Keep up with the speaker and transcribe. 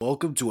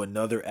Welcome to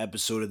another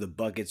episode of the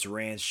Buckets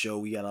Ranch Show.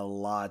 We got a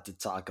lot to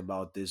talk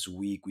about this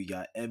week. We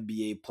got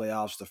NBA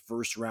playoffs. The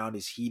first round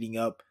is heating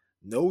up.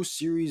 No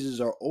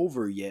series are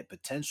over yet.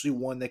 Potentially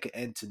one that could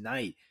end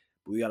tonight.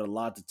 But we got a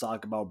lot to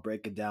talk about,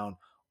 breaking down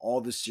all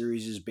the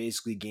series.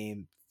 Basically,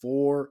 game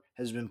four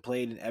has been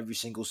played in every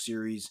single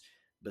series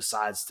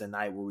besides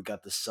tonight, where we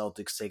got the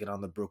Celtics taking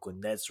on the Brooklyn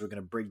Nets. We're going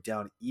to break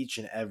down each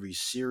and every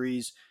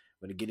series.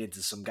 We're going to get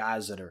into some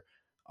guys that are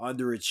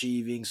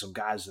underachieving, some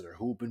guys that are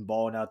hooping,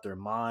 balling out their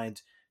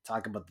mind,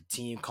 talking about the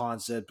team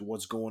concept,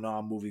 what's going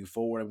on moving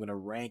forward. I'm going to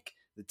rank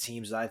the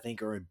teams that I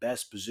think are in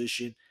best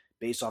position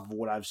based off of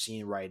what I've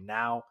seen right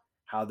now,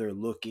 how they're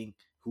looking,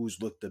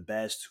 who's looked the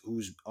best,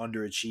 who's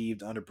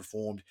underachieved,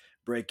 underperformed,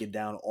 breaking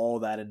down all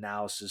that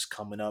analysis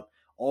coming up.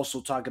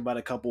 Also talk about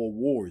a couple of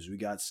awards. We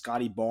got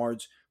Scotty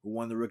Barnes, who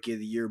won the Rookie of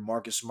the Year.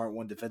 Marcus Smart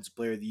won Defensive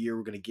Player of the Year.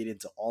 We're going to get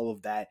into all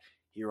of that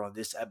here on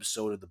this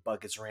episode of the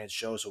Buckets Ranch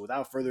Show. So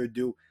without further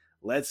ado,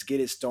 let's get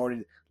it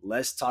started.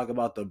 Let's talk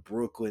about the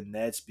Brooklyn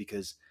Nets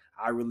because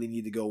I really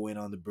need to go in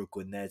on the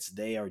Brooklyn Nets.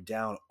 They are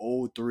down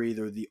 0-3.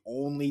 They're the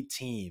only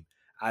team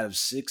out of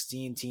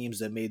 16 teams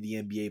that made the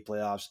NBA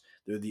playoffs.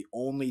 They're the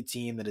only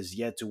team that has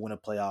yet to win a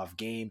playoff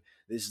game.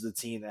 This is the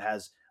team that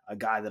has a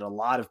guy that a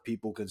lot of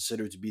people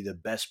consider to be the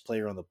best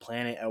player on the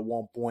planet at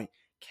one point,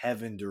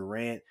 Kevin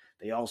Durant.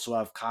 They also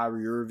have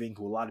Kyrie Irving,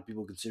 who a lot of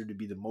people consider to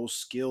be the most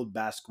skilled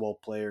basketball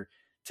player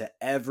to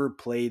ever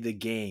play the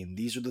game.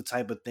 These are the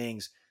type of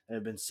things that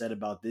have been said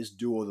about this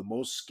duo, the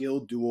most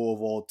skilled duo of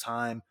all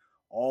time.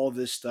 All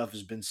this stuff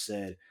has been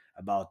said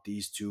about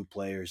these two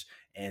players,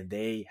 and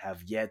they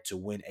have yet to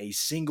win a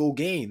single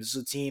game. This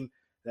is a team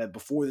that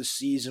before the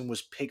season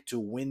was picked to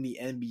win the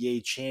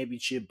NBA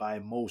championship by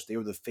most. They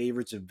were the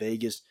favorites in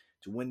Vegas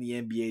to win the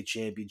NBA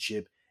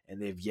championship, and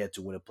they've yet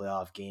to win a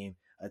playoff game.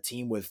 A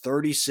team with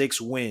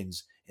 36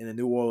 wins in the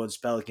New Orleans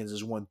Pelicans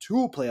has won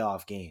two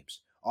playoff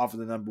games off of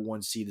the number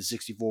one seed, the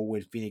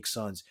 64-win Phoenix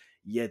Suns.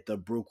 Yet the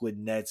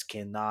Brooklyn Nets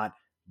cannot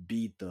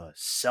beat the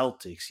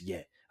Celtics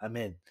yet. I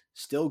mean,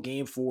 still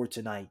game four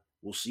tonight.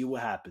 We'll see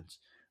what happens.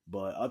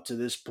 But up to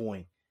this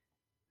point,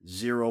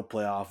 zero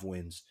playoff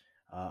wins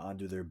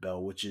under their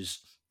belt, which is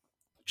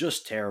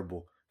just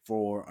terrible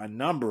for a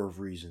number of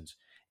reasons.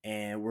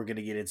 And we're going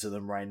to get into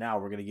them right now.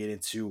 We're going to get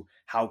into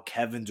how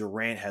Kevin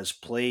Durant has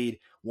played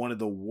one of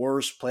the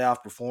worst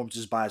playoff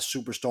performances by a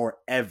superstar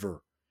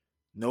ever.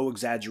 No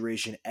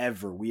exaggeration,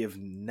 ever. We have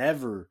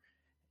never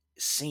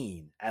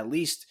seen, at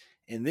least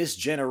in this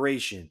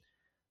generation,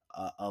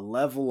 a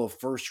level of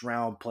first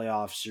round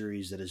playoff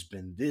series that has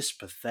been this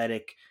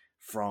pathetic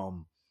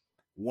from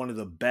one of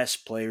the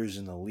best players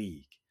in the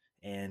league.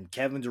 And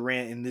Kevin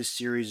Durant in this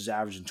series is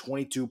averaging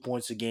 22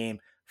 points a game,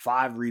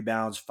 5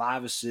 rebounds,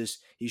 5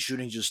 assists. He's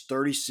shooting just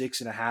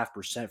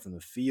 36.5% from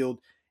the field,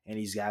 and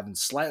he's having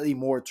slightly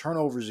more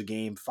turnovers a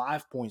game,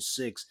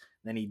 5.6,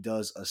 than he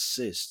does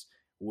assists,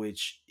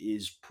 which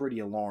is pretty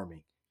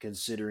alarming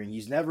considering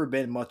he's never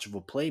been much of a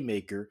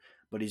playmaker,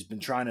 but he's been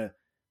trying to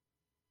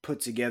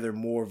put together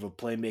more of a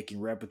playmaking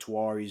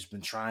repertoire. He's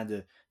been trying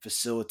to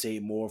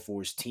facilitate more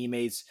for his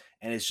teammates,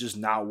 and it's just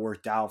not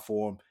worked out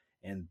for him.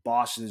 And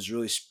Boston is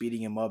really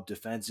speeding him up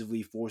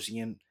defensively, forcing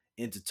him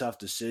into tough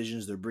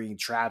decisions. They're bringing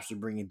traps, they're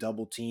bringing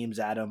double teams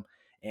at him,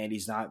 and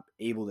he's not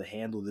able to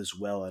handle this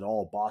well at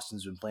all.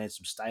 Boston's been playing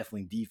some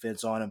stifling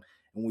defense on him.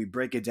 And when we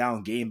break it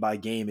down game by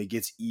game, it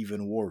gets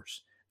even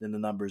worse than the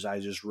numbers I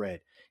just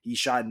read. He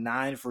shot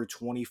 9 for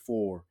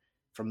 24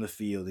 from the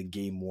field in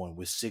game one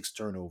with 6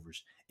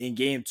 turnovers. In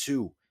game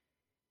two,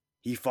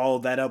 he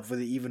followed that up with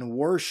an even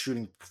worse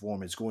shooting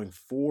performance, going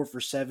 4 for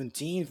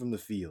 17 from the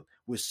field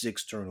with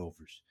 6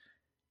 turnovers.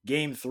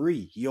 Game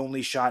three, he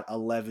only shot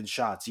 11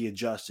 shots. He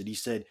adjusted. He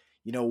said,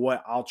 you know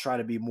what, I'll try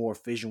to be more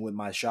efficient with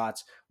my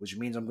shots, which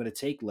means I'm going to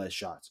take less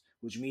shots,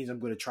 which means I'm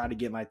going to try to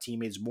get my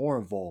teammates more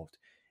involved,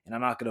 and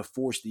I'm not going to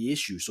force the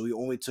issue. So he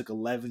only took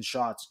 11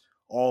 shots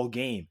all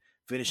game,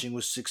 finishing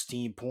with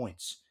 16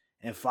 points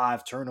and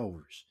 5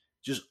 turnovers.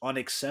 Just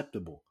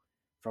unacceptable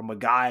from a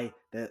guy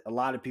that a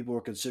lot of people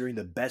are considering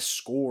the best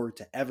scorer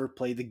to ever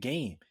play the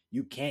game.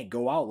 You can't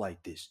go out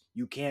like this.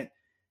 You can't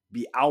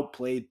be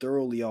outplayed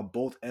thoroughly on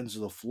both ends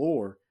of the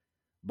floor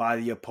by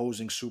the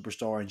opposing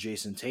superstar in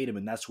Jason Tatum,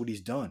 and that's what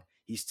he's done.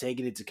 He's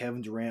taken it to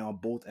Kevin Durant on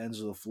both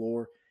ends of the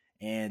floor,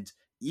 and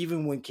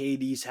even when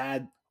KD's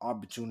had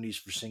opportunities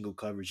for single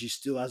coverage, he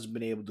still hasn't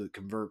been able to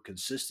convert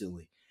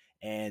consistently,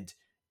 and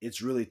it's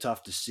really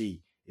tough to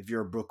see. If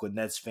you're a Brooklyn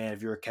Nets fan,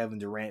 if you're a Kevin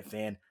Durant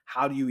fan,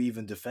 how do you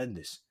even defend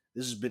this?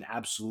 This has been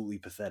absolutely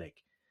pathetic.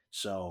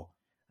 So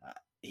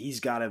he's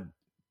got to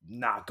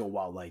not go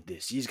out like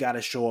this. He's got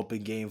to show up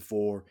in game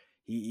four.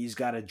 He's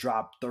got to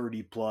drop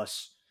 30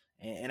 plus.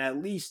 And at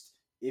least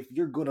if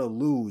you're going to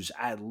lose,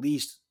 at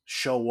least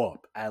show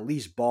up, at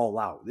least ball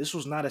out. This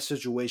was not a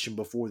situation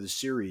before the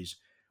series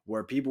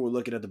where people were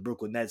looking at the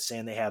Brooklyn Nets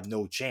saying they have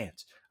no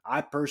chance.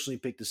 I personally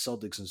picked the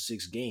Celtics in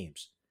 6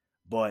 games,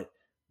 but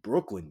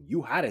Brooklyn,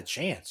 you had a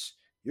chance.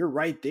 You're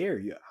right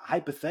there.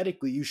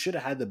 Hypothetically, you should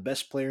have had the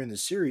best player in the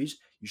series.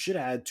 You should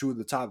have had 2 of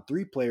the top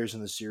 3 players in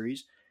the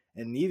series,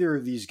 and neither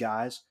of these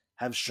guys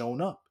have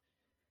shown up.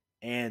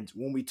 And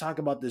when we talk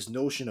about this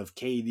notion of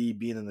KD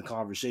being in the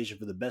conversation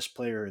for the best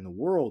player in the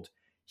world,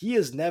 he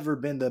has never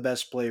been the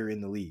best player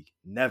in the league.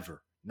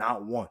 Never.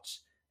 Not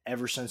once.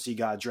 Ever since he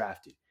got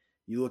drafted.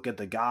 You look at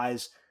the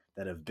guys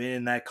that have been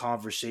in that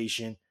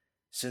conversation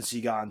since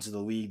he got into the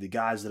league, the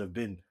guys that have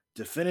been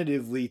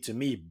definitively, to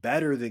me,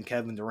 better than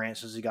Kevin Durant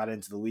since he got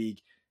into the league: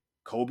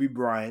 Kobe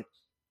Bryant,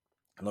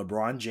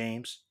 LeBron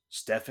James,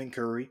 Stephen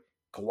Curry,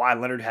 Kawhi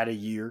Leonard had a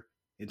year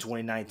in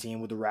 2019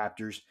 with the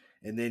Raptors,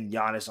 and then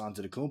Giannis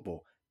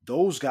Antetokounmpo.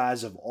 Those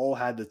guys have all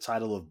had the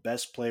title of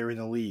best player in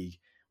the league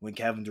when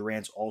Kevin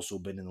Durant's also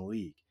been in the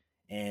league.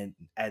 And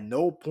at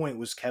no point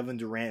was Kevin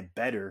Durant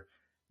better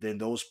than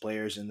those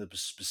players in the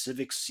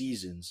specific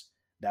seasons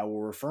that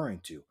we're referring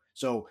to.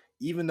 So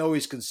even though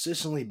he's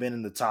consistently been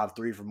in the top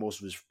three for most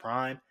of his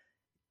prime,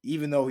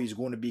 even though he's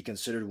going to be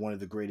considered one of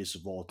the greatest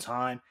of all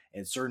time,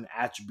 and certain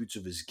attributes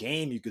of his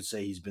game, you could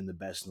say he's been the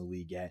best in the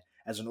league at.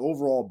 As an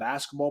overall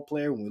basketball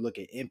player, when we look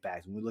at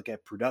impact, when we look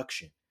at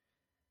production,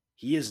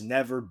 he has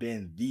never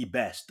been the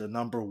best, the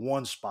number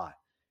one spot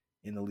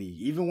in the league.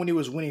 Even when he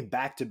was winning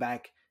back to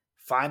back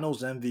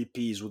finals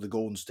MVPs with the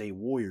Golden State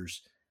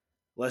Warriors,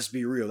 let's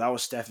be real, that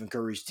was Stephen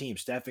Curry's team.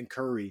 Stephen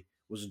Curry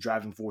was the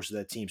driving force of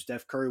that team.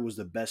 Steph Curry was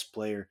the best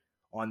player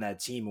on that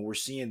team. And we're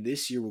seeing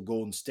this year with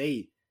Golden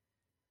State,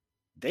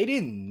 they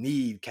didn't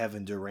need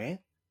Kevin Durant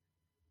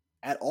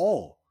at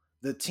all.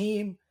 The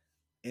team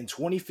in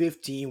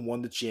 2015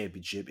 won the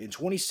championship. In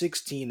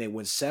 2016, they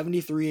went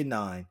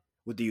 73-9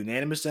 with the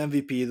unanimous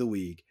MVP of the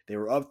league. They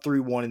were up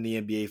 3-1 in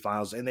the NBA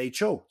Finals, and they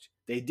choked.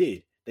 They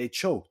did. They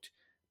choked.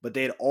 But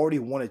they had already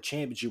won a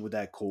championship with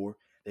that core.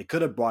 They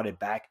could have brought it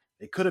back.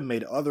 They could have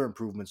made other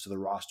improvements to the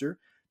roster.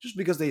 Just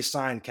because they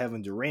signed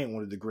Kevin Durant,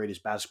 one of the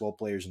greatest basketball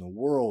players in the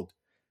world,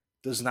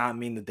 does not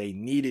mean that they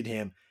needed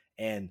him.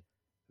 And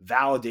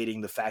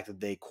validating the fact that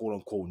they quote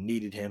unquote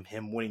needed him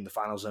winning the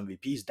finals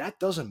MVPs, that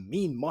doesn't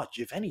mean much,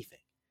 if anything.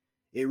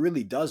 It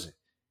really doesn't.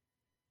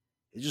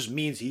 It just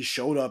means he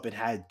showed up and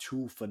had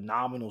two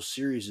phenomenal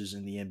series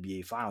in the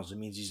NBA Finals. It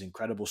means he's an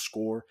incredible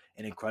scorer,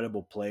 an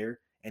incredible player,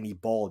 and he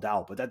balled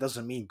out. But that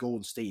doesn't mean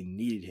Golden State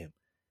needed him.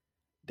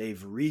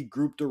 They've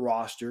regrouped the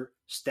roster.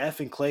 Steph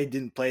and Klay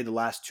didn't play the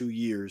last 2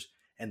 years,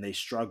 and they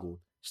struggled.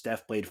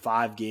 Steph played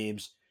 5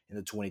 games in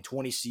the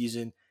 2020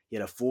 season. He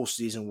had a full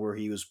season where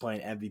he was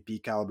playing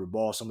MVP caliber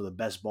ball, some of the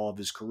best ball of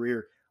his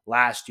career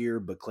last year,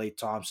 but Klay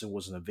Thompson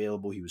wasn't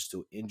available. He was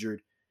still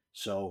injured.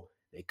 So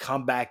they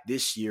come back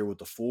this year with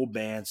the full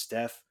band: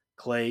 Steph,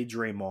 Klay,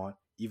 Draymond,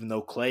 even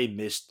though Klay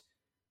missed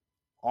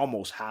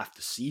almost half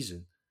the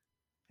season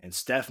and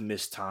Steph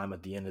missed time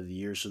at the end of the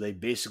year. So they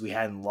basically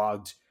hadn't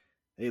logged,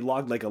 they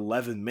logged like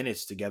 11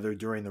 minutes together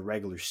during the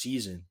regular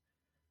season.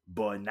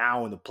 But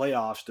now in the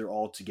playoffs, they're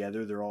all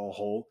together. They're all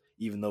whole,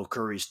 even though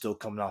Curry's still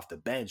coming off the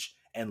bench.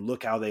 And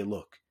look how they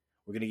look.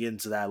 We're going to get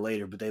into that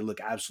later, but they look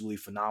absolutely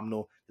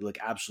phenomenal. They look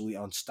absolutely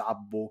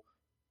unstoppable,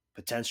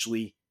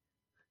 potentially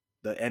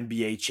the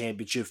NBA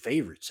championship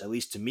favorites. At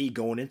least to me,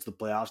 going into the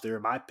playoffs, they were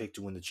my pick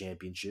to win the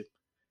championship.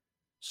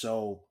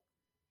 So,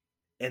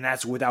 and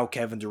that's without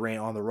Kevin Durant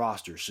on the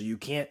roster. So you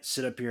can't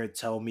sit up here and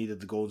tell me that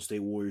the Golden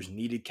State Warriors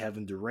needed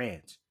Kevin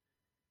Durant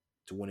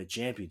to win a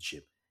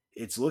championship.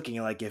 It's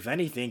looking like, if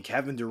anything,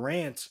 Kevin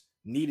Durant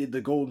needed the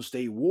Golden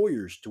State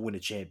Warriors to win a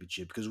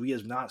championship, because we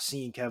have not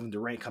seen Kevin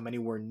Durant come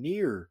anywhere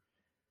near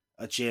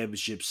a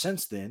championship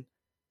since then.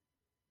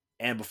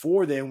 And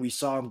before then, we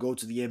saw him go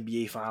to the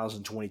NBA Finals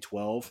in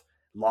 2012,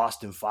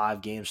 lost in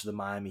 5 games to the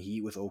Miami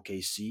Heat with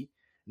OKC.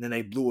 And then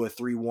they blew a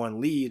 3-1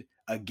 lead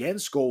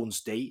against Golden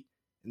State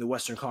in the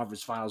Western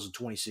Conference Finals of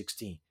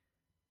 2016.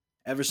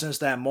 Ever since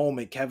that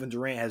moment, Kevin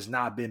Durant has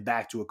not been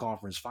back to a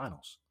conference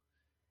finals.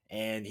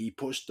 And he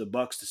pushed the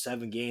Bucks to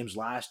 7 games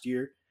last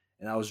year,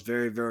 and that was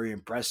very, very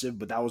impressive.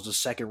 But that was a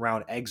second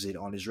round exit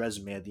on his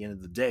resume at the end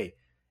of the day.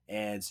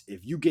 And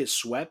if you get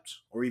swept,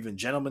 or even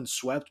gentlemen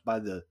swept, by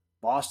the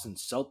Boston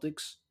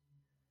Celtics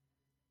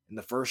in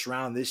the first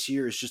round this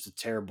year, it's just a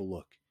terrible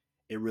look.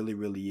 It really,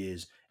 really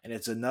is. And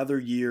it's another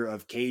year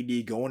of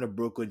KD going to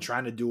Brooklyn,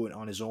 trying to do it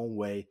on his own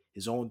way,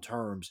 his own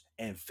terms,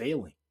 and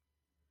failing.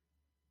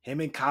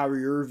 Him and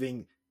Kyrie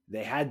Irving,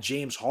 they had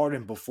James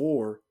Harden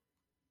before.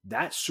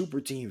 That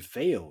super team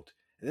failed.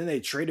 And then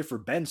they traded for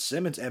Ben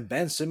Simmons, and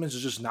Ben Simmons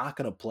is just not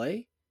going to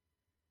play.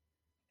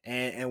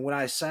 And when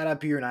I sat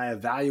up here and I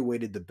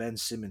evaluated the Ben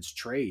Simmons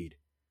trade,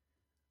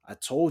 I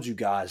told you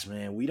guys,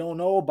 man, we don't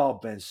know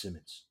about Ben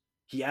Simmons.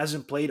 He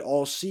hasn't played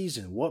all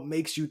season. What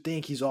makes you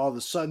think he's all of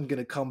a sudden going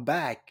to come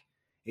back?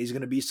 He's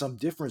going to be some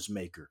difference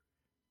maker.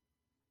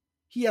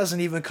 He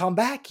hasn't even come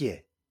back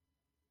yet.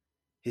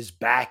 His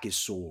back is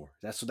sore.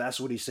 That's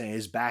what he's saying.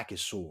 His back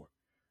is sore.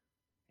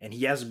 And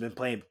he hasn't been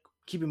playing.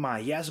 Keep in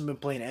mind, he hasn't been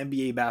playing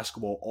NBA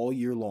basketball all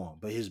year long,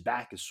 but his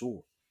back is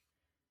sore.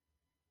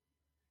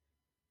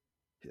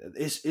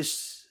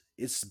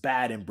 It's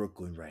bad in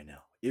Brooklyn right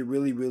now. It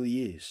really,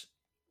 really is.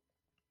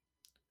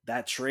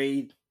 That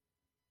trade,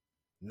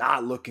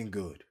 not looking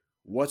good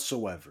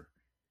whatsoever.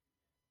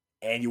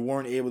 And you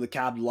weren't able to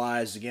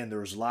capitalize. Again, there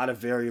was a lot of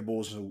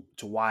variables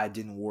to why it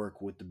didn't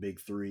work with the big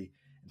three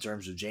in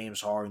terms of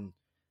James Harden,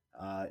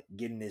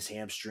 getting his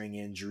hamstring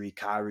injury,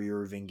 Kyrie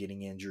Irving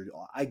getting injured.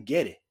 I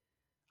get it.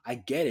 I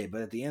get it.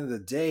 But at the end of the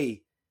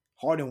day,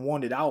 Harden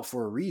wanted out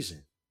for a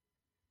reason.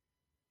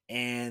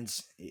 And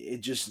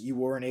it just, you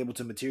weren't able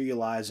to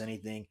materialize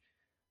anything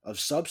of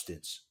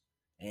substance.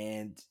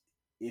 And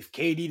if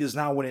KD does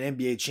not win an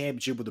NBA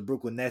championship with the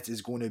Brooklyn Nets,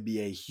 it's going to be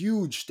a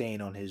huge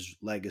stain on his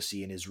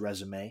legacy and his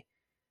resume.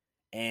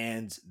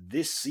 And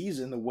this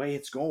season, the way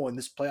it's going,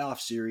 this playoff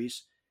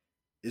series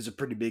is a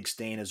pretty big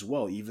stain as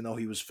well. Even though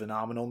he was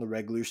phenomenal in the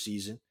regular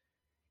season,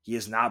 he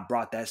has not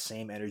brought that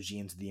same energy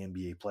into the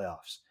NBA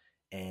playoffs.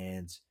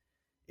 And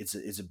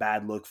it's a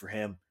bad look for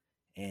him.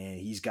 And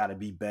he's got to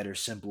be better.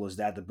 Simple as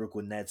that. The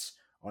Brooklyn Nets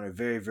are in a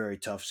very, very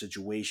tough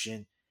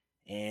situation.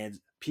 And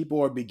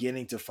people are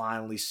beginning to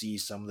finally see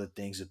some of the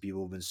things that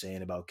people have been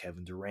saying about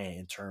Kevin Durant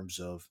in terms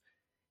of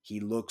he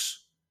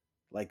looks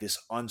like this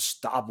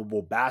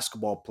unstoppable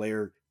basketball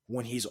player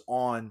when he's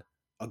on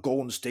a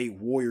Golden State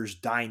Warriors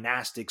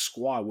dynastic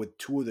squad with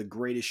two of the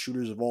greatest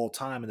shooters of all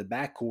time in the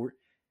backcourt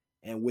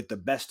and with the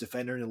best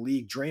defender in the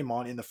league,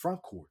 Draymond, in the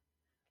front court.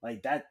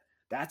 Like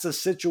that's a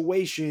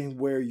situation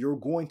where you're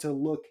going to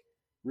look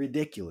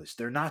ridiculous.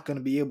 They're not going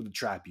to be able to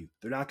trap you.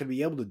 They're not going to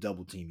be able to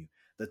double team you.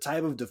 The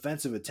type of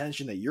defensive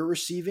attention that you're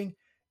receiving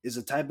is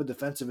the type of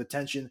defensive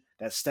attention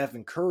that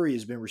Stephen Curry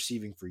has been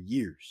receiving for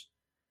years.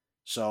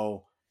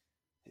 So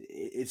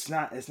it's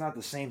not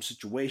the same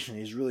situation.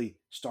 He's really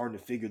starting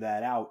to figure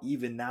that out.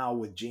 Even now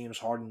with James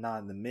Harden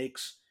not in the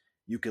mix,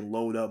 you can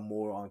load up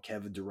more on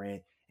Kevin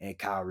Durant and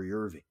Kyrie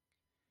Irving.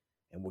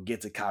 And we'll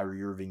get to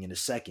Kyrie Irving in a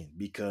second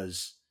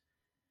because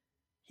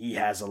he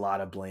has a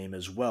lot of blame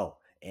as well.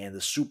 And the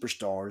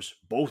superstars,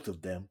 both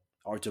of them,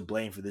 are to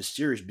blame for this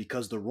series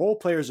because the role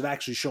players have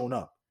actually shown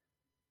up.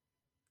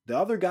 The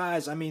other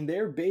guys, I mean,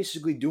 they're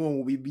basically doing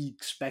what we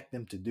expect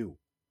them to do.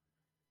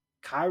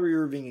 Kyrie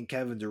Irving and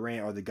Kevin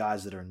Durant are the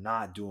guys that are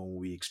not doing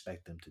what we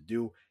expect them to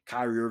do.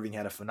 Kyrie Irving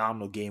had a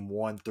phenomenal game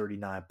one,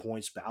 39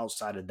 points, but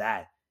outside of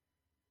that,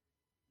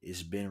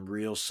 it's been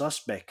real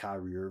suspect,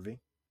 Kyrie Irving.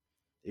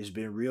 It's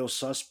been real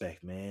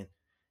suspect, man.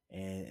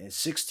 And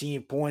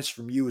 16 points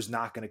from you is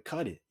not going to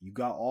cut it. You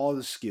got all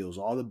the skills,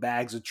 all the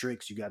bags of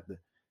tricks. You got the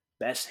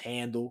best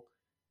handle.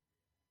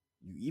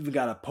 You even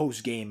got a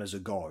post game as a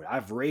guard.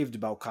 I've raved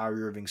about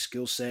Kyrie Irving's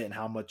skill set and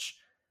how much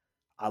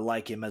I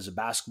like him as a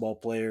basketball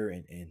player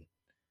and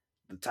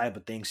the type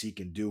of things he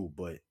can do.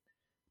 But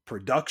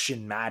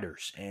production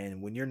matters.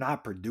 And when you're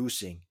not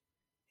producing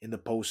in the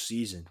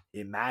postseason,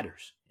 it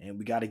matters. And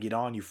we got to get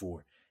on you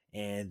for it.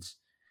 And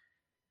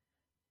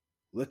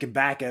looking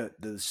back at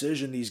the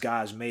decision these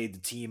guys made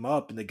to team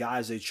up and the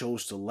guys they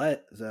chose to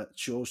leave,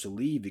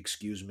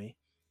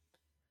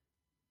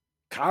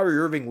 Kyrie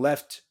Irving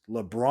left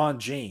LeBron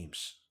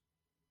James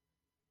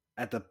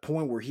at the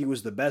point where he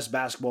was the best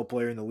basketball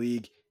player in the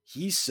league.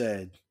 He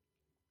said,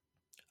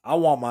 I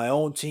want my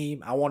own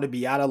team. I want to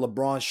be out of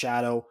LeBron's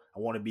shadow.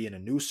 I want to be in a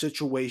new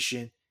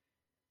situation.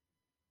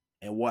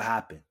 And what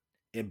happened?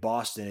 In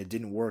Boston, it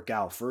didn't work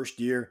out.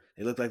 First year,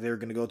 they looked like they were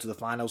going to go to the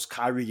finals.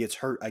 Kyrie gets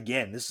hurt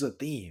again. This is a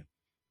theme.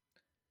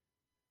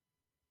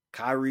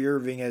 Kyrie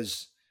Irving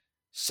has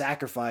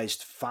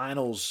sacrificed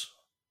finals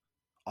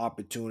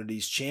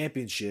opportunities,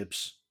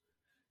 championships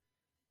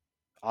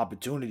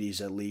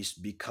opportunities at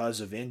least,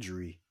 because of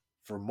injury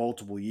for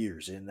multiple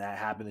years. And that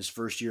happened his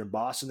first year in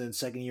Boston, then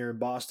second year in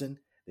Boston.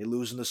 They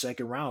lose in the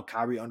second round.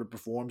 Kyrie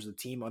underperforms, the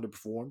team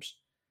underperforms,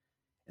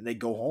 and they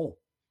go home.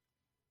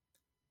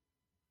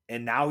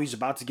 And now he's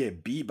about to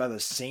get beat by the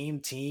same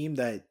team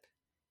that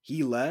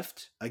he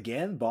left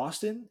again,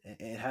 Boston,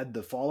 and had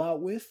the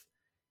fallout with.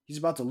 He's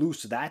about to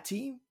lose to that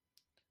team.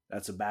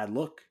 That's a bad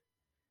look.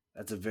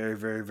 That's a very,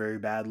 very, very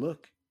bad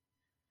look.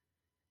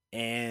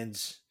 And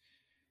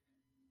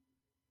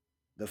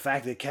the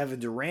fact that Kevin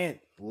Durant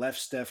left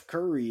Steph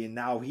Curry and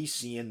now he's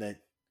seeing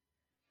that,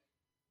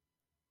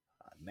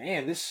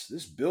 man, this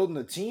building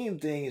a team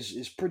thing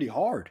is pretty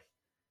hard.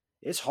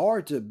 It's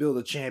hard to build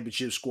a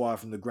championship squad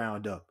from the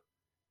ground up.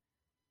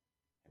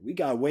 We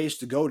got ways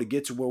to go to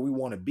get to where we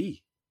want to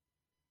be.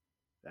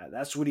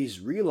 That's what he's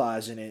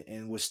realizing.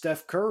 And with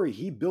Steph Curry,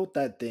 he built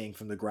that thing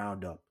from the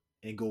ground up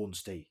in Golden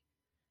State.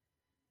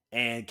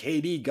 And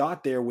KD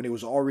got there when it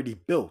was already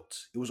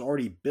built. It was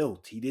already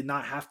built. He did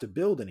not have to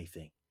build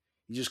anything.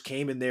 He just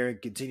came in there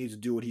and continued to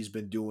do what he's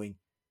been doing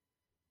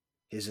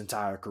his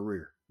entire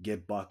career.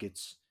 Get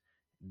buckets,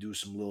 do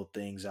some little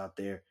things out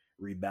there,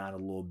 rebound a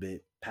little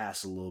bit,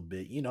 pass a little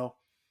bit,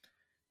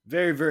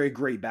 Very, very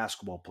great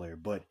basketball player,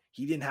 but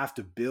he didn't have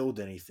to build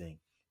anything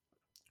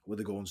with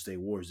the Golden State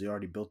Warriors. They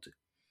already built it.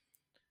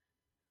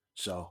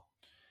 So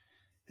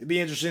it'd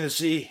be interesting to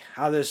see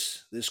how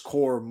this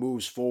core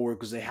moves forward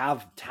because they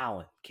have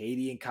talent.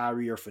 KD and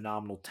Kyrie are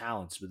phenomenal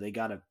talents, but they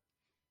got to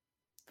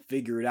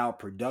figure it out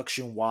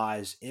production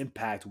wise,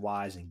 impact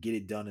wise, and get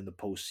it done in the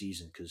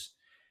postseason because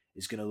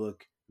it's going to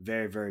look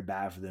very, very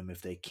bad for them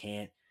if they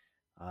can't.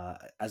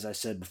 As I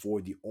said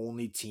before, the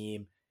only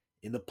team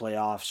in the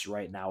playoffs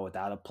right now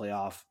without a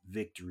playoff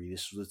victory.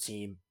 This was a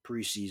team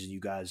preseason you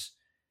guys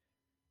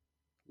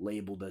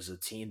labeled as a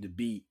team to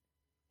beat,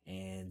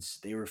 and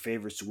they were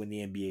favorites to win the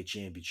NBA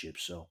championship.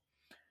 So,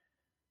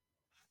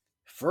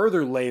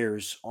 further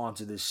layers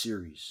onto this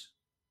series.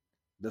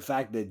 The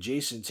fact that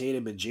Jason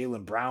Tatum and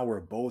Jalen Brown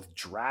were both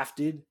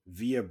drafted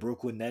via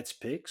Brooklyn Nets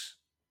picks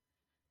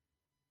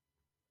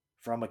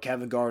from a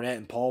Kevin Garnett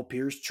and Paul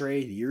Pierce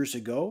trade years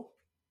ago,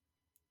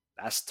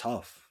 that's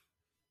tough.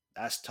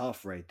 That's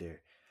tough right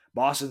there.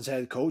 Boston's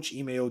head coach,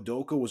 Ime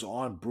Udoka, was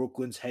on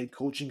Brooklyn's head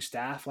coaching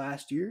staff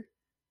last year.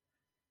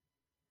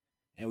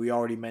 And we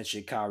already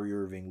mentioned Kyrie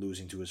Irving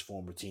losing to his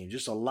former team.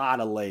 Just a lot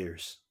of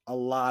layers. A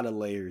lot of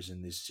layers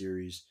in this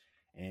series.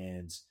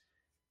 And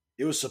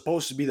it was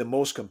supposed to be the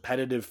most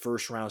competitive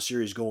first round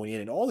series going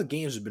in. And all the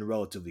games have been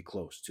relatively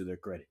close, to their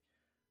credit.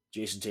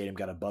 Jason Tatum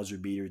got a buzzer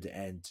beater to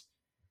end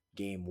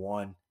game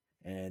one.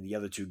 And the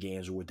other two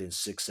games were within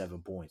 6, 7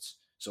 points.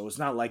 So it's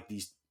not like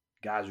these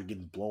guys are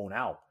getting blown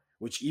out,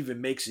 which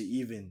even makes it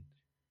even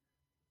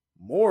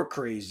more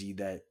crazy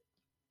that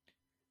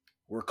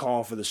we're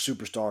calling for the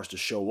superstars to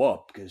show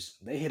up because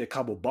they hit a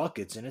couple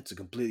buckets and it's a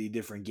completely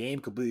different game,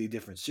 completely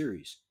different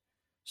series.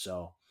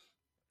 So,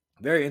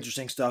 very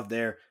interesting stuff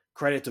there.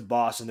 Credit to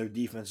Boston. Their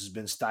defense has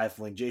been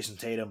stifling. Jason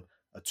Tatum,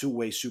 a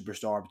two-way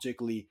superstar,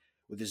 particularly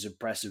with his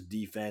impressive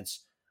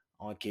defense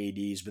on KD.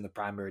 He's been the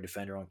primary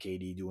defender on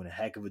KD, doing a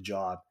heck of a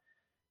job.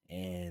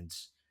 And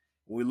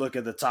when we look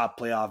at the top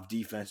playoff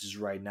defenses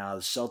right now,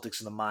 the Celtics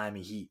and the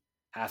Miami Heat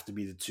have to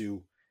be the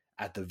two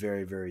at the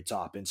very, very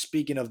top. And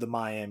speaking of the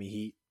Miami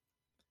Heat,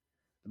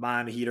 the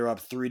Miami Heat are up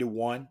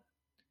 3-1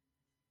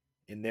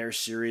 in their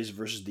series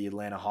versus the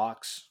Atlanta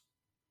Hawks.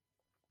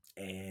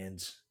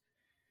 And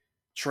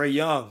Trae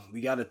Young,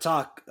 we got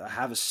to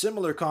have a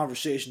similar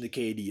conversation to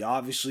KD.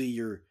 Obviously,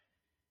 your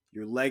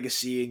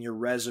legacy and your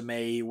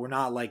resume, we're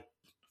not like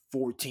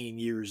 14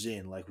 years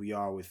in like we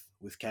are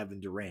with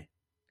Kevin Durant.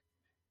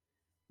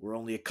 We're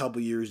only a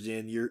couple years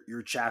in.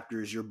 Your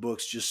chapters, your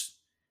books just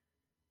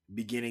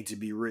beginning to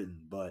be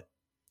written. But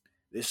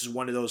this is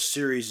one of those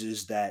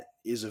series that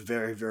is a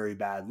very, very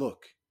bad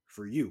look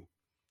for you.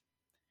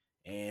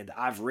 And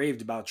I've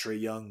raved about Trae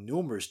Young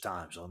numerous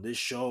times on this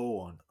show,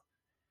 on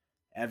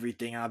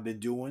everything I've been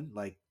doing,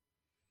 like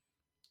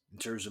in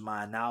terms of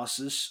my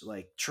analysis.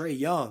 Like Trae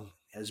Young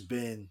has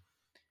been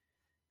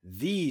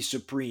the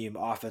supreme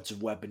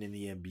offensive weapon in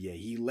the NBA.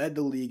 He led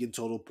the league in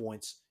total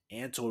points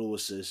and total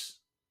assists.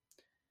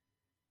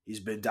 He's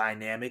been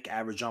dynamic,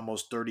 averaged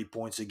almost 30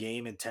 points a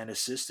game and 10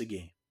 assists a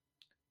game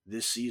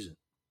this season.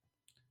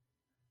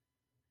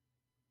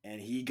 And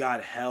he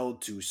got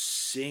held to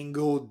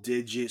single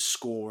digit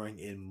scoring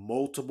in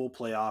multiple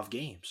playoff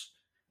games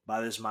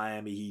by this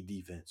Miami Heat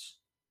defense.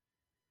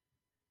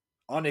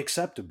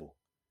 Unacceptable.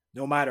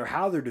 No matter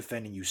how they're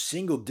defending you,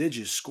 single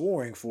digit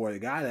scoring for a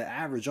guy that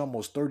averaged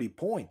almost 30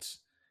 points.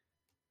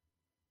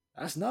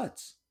 That's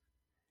nuts.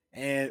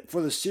 And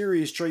for the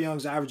series, Trae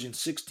Young's averaging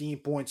 16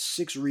 points,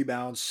 6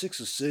 rebounds, 6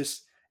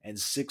 assists, and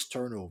 6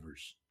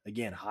 turnovers.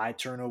 Again, high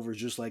turnovers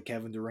just like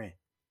Kevin Durant.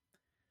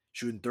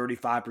 Shooting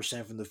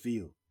 35% from the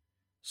field,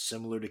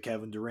 similar to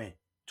Kevin Durant.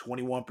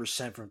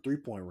 21% from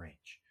 3-point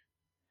range.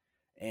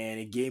 And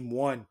in game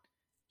one,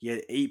 he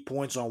had 8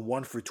 points on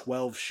 1 for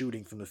 12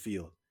 shooting from the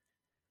field.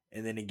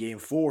 And then in game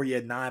four, he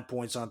had 9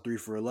 points on 3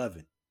 for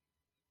 11.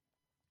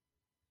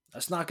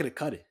 That's not going to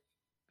cut it.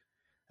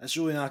 That's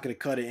really not going to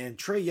cut it. And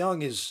Trae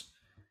Young is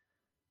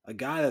a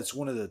guy that's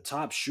one of the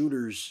top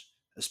shooters,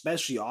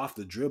 especially off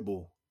the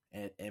dribble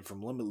and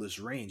from limitless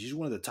range. He's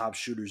one of the top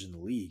shooters in the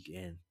league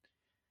and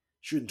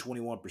shooting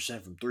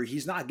 21% from three.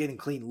 He's not getting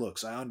clean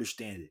looks. I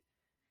understand it.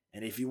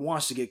 And if he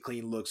wants to get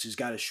clean looks, he's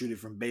got to shoot it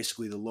from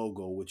basically the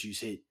logo, which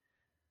he's hit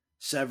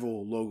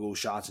several logo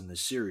shots in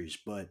this series.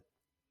 But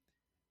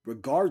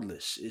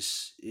regardless,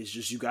 it's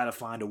just you got to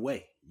find a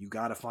way. You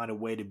got to find a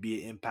way to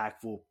be an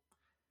impactful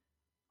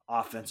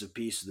offensive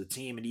piece of the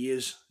team. And he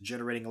is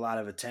generating a lot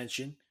of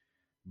attention,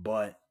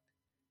 but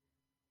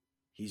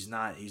he's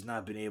not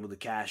been able to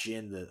cash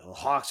in. The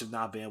Hawks have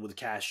not been able to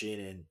cash in,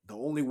 and the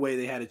only way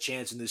they had a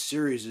chance in this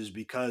series is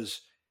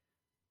because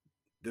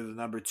they're the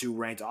number 2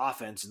 ranked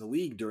offense in the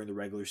league during the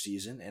regular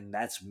season, and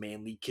that's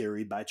mainly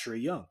carried by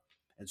Trae Young.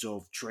 And so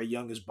if Trae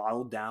Young is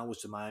bottled down,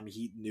 which the Miami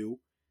Heat knew,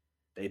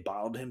 they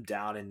bottled him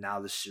down, and now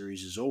the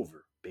series is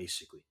over,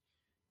 basically.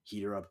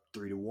 Heat are up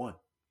 3-1.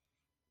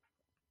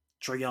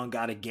 Trae Young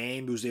got a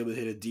game. He was able to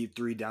hit a deep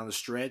three down the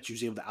stretch. He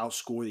was able to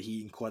outscore the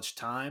Heat in clutch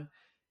time,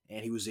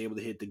 and he was able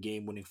to hit the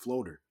game-winning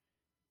floater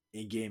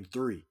in game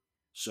 3.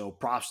 So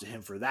props to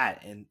him for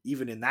that. And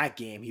even in that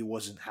game, he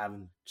wasn't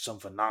having some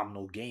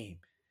phenomenal game.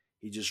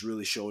 He just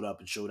really showed up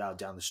and showed out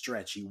down the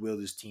stretch. He willed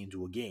his team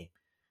to a game,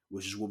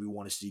 which is what we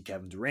want to see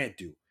Kevin Durant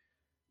do.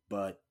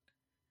 But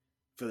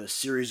for the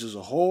series as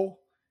a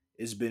whole,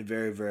 it's been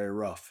very, very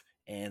rough.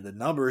 And the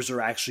numbers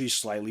are actually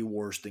slightly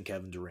worse than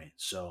Kevin Durant.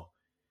 So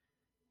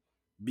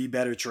be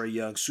better, Trae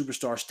Young.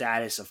 Superstar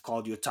status. I've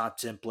called you a top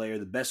 10 player,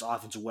 the best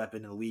offensive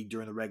weapon in the league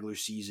during the regular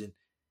season.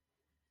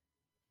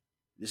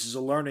 This is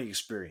a learning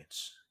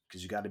experience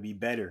because you got to be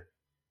better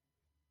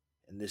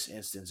in this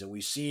instance. And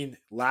we've seen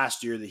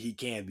last year that he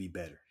can be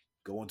better.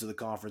 Go into the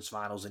conference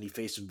finals, and he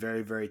faced some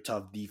very, very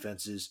tough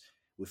defenses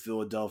with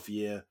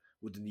Philadelphia,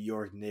 with the New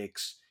York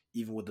Knicks,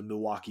 even with the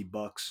Milwaukee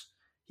Bucks.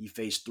 He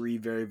faced three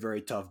very,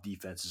 very tough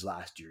defenses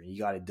last year, and he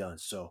got it done.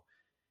 So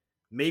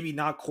maybe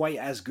not quite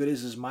as good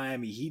as his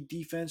Miami Heat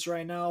defense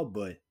right now,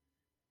 but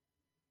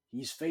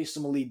he's faced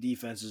some elite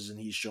defenses and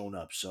he's shown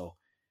up. So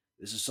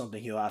this is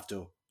something he'll have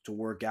to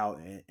work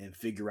out and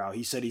figure out.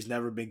 He said he's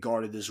never been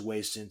guarded this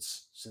way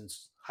since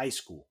high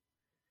school.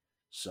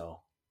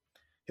 So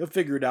he'll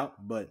figure it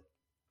out. But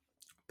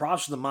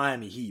props to the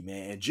Miami Heat,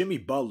 man. And Jimmy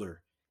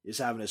Butler is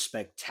having a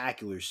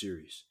spectacular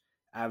series,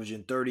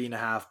 averaging 30 and a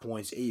half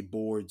points, 8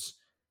 boards,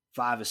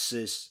 5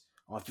 assists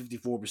on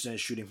 54%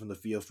 shooting from the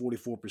field,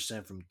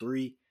 44% from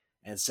three,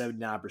 and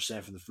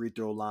 79% from the free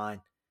throw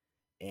line.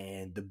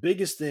 And the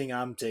biggest thing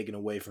I'm taking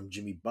away from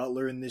Jimmy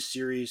Butler in this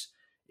series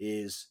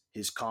is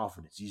his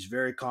confidence. He's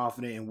very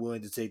confident and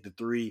willing to take the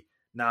three,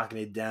 knocking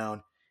it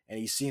down, and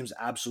he seems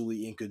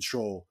absolutely in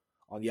control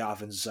on the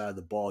offensive side of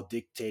the ball,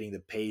 dictating the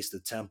pace, the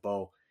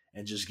tempo,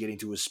 and just getting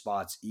to his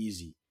spots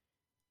easy.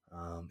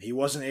 He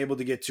wasn't able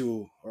to get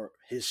to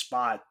his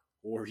spot,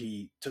 or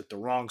he took the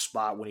wrong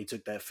spot when he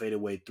took that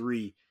fadeaway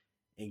three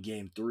in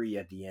game three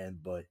at the end,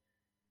 but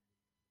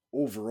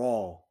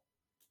overall,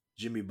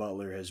 Jimmy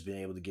Butler has been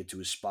able to get to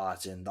his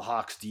spots, and the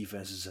Hawks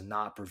defenses have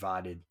not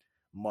provided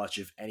much,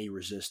 if any,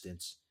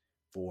 resistance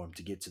for him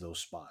to get to those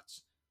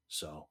spots.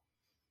 So,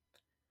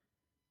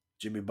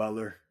 Jimmy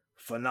Butler,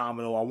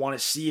 phenomenal. I want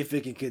to see if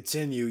it can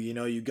continue. You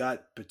know, you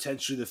got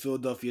potentially the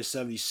Philadelphia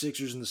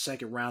 76ers in the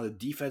second round. The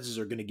defenses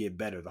are going to get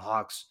better. The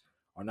Hawks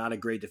are not a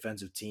great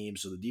defensive team,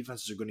 so the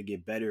defenses are going to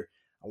get better.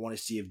 I want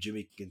to see if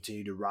Jimmy can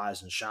continue to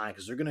rise and shine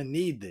because they're going to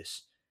need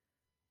this.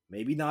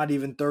 Maybe not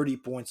even 30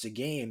 points a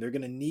game. They're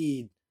going to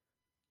need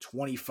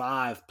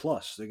 25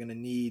 plus. They're going to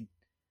need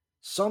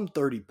some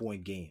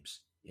 30-point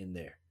games in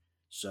there.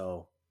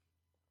 So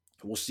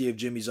we'll see if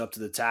Jimmy's up to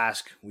the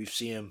task. We've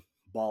seen him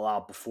ball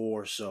out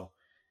before, so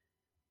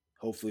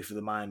hopefully for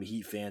the Miami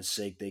Heat fans'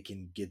 sake, they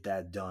can get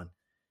that done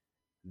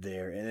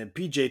there. And then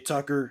PJ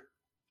Tucker,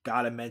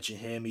 gotta mention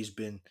him. He's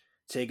been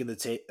taking the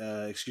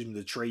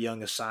the Trae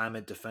Young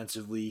assignment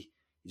defensively.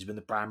 He's been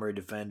the primary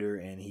defender,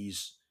 and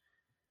he's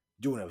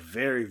doing a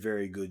very,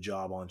 very good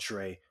job on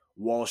Trae,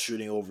 while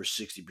shooting over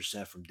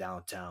 60% from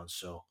downtown.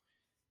 So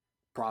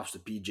props to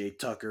PJ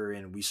Tucker,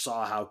 and we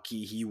saw how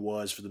key he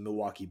was for the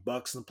Milwaukee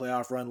Bucks in the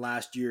playoff run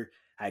last year.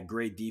 Had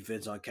great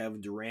defense on Kevin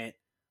Durant,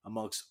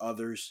 amongst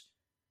others,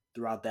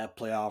 throughout that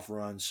playoff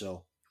run.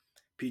 So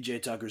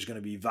PJ Tucker is going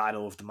to be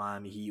vital if the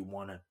Miami Heat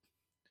want to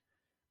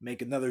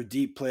make another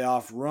deep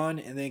playoff run.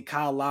 And then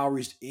Kyle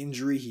Lowry's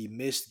injury, he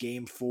missed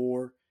game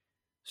 4.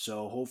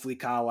 So hopefully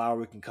Kyle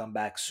Lowry can come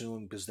back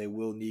soon because they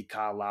will need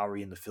Kyle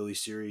Lowry in the Philly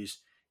series.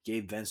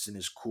 Gabe Vincent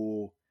is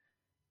cool,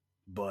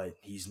 but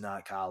he's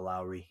not Kyle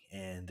Lowry,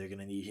 and they're going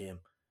to need him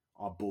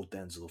on both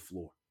ends of the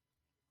floor.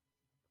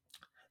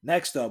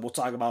 Next up, we'll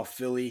talk about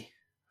Philly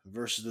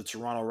versus the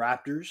Toronto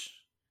Raptors.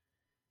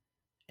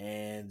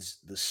 And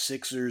the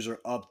Sixers are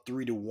up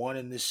 3-1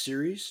 in this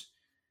series.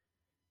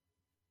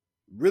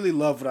 Really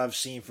love what I've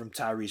seen from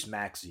Tyrese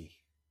Maxey.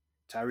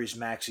 Tyrese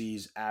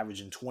Maxey's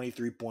averaging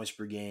 23 points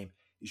per game.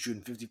 He's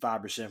shooting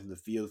 55% from the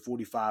field,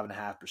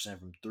 45.5%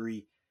 from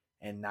three,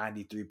 and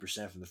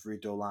 93% from the free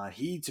throw line.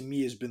 He, to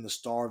me, has been the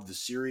star of the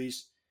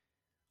series.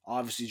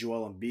 Obviously,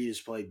 Joel Embiid has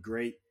played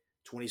great.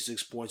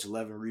 26 points,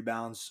 11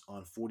 rebounds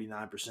on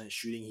 49%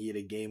 shooting. He hit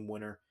a game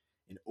winner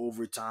in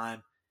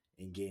overtime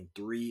in game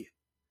 3.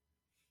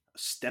 A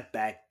step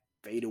back,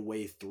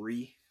 fadeaway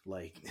 3.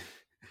 Like,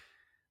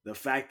 the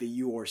fact that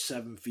you are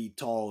 7 feet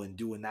tall and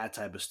doing that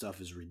type of stuff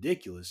is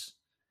ridiculous.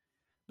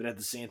 But at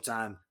the same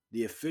time,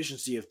 the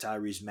efficiency of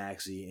Tyrese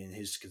Maxey and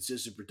his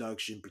consistent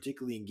production,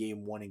 particularly in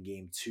game 1 and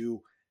game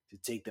 2, to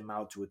take them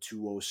out to a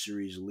 2-0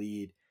 series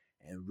lead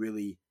and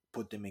really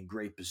put them in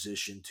great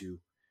position to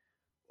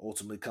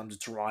ultimately come to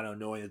Toronto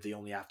knowing that they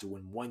only have to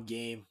win one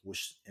game,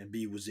 which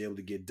Embiid was able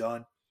to get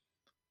done.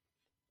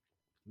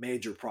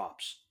 Major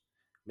props.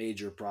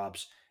 Major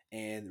props.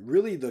 And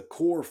really the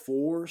core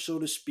 4, so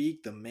to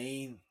speak, the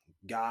main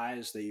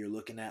guys that you're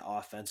looking at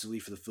offensively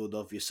for the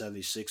Philadelphia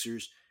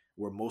 76ers,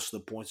 where most of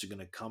the points are going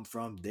to come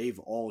from, they've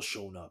all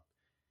shown up.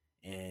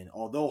 And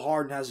although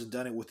Harden hasn't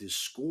done it with his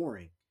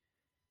scoring,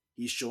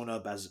 he's shown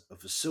up as a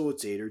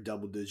facilitator,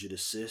 double-digit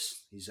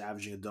assists. He's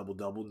averaging a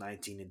double-double,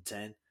 19 and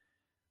 10.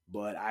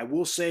 But I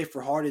will say,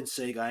 for Harden's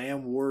sake, I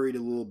am worried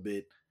a little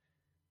bit,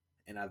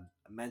 and I've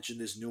mentioned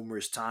this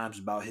numerous times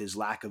about his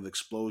lack of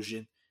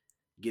explosion,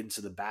 getting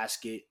to the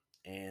basket,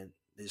 and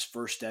his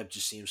first step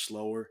just seems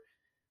slower,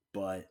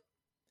 but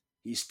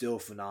he's still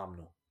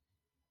phenomenal.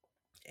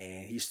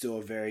 And he's still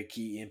a very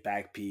key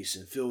impact piece,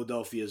 and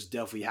Philadelphia is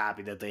definitely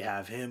happy that they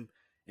have him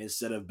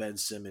instead of Ben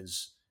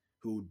Simmons,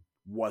 who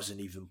wasn't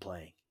even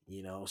playing,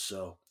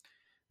 so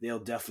they'll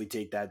definitely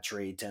take that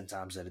trade 10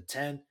 times out of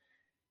 10,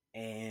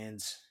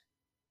 and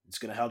it's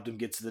going to help them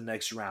get to the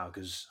next round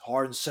because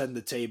Harden's setting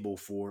the table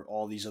for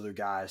all these other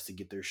guys to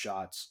get their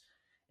shots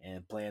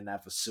and playing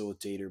that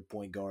facilitator,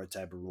 point guard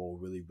type of role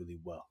really, really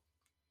well.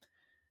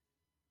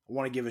 I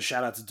want to give a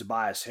shout out to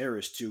Tobias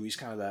Harris, too. He's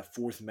kind of that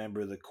fourth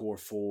member of the core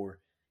 4,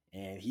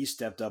 and he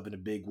stepped up in a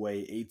big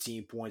way.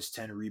 18 points,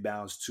 10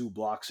 rebounds, 2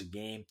 blocks a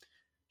game,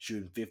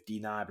 shooting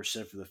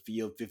 59% from the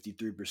field,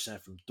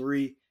 53% from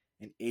three,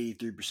 and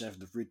 83% from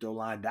the free throw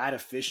line. That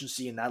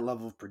efficiency and that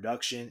level of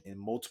production in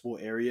multiple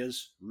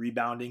areas,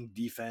 rebounding,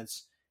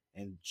 defense,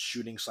 and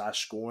shooting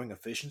slash scoring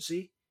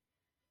efficiency,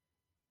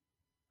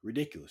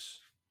 ridiculous.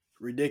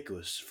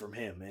 Ridiculous from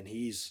him. And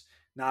he's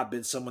not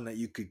been someone that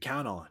you could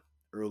count on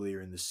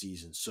earlier in the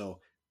season. So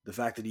the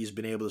fact that he's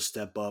been able to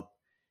step up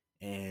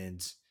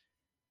and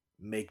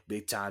make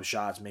big time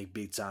shots, make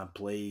big time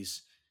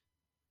plays,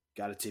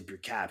 got to tip your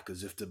cap,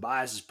 because if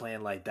Tobias is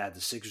playing like that,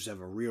 the Sixers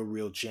have a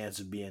real chance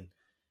of being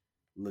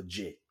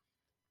legit.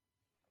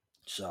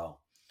 So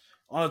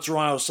on the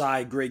Toronto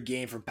side, great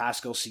game from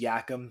Pascal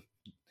Siakam,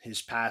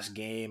 his past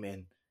game,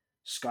 and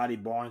Scotty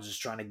Barnes is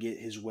trying to get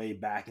his way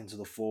back into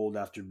the fold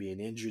after being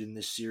injured in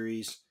this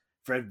series.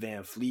 Fred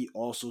Van Fleet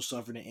also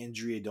suffered an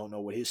injury. I don't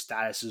know what his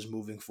status is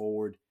moving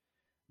forward,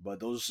 but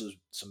those are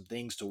some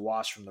things to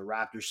watch from the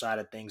Raptors side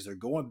of things. They're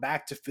going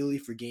back to Philly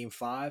for game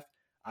five.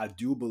 I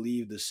do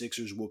believe the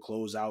Sixers will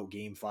close out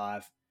game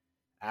five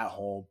at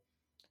home,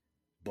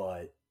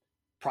 but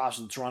props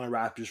to the Toronto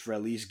Raptors for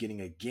at least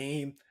getting a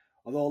game.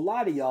 Although a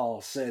lot of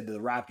y'all said the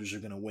Raptors are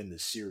going to win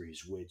this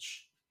series,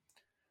 which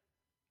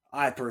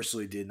I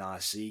personally did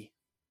not see.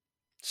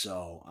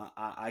 So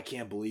I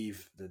can't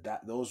believe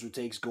that those were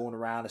takes going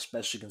around,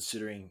 especially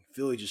considering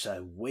Philly just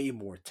had way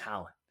more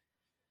talent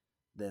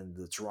than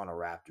the Toronto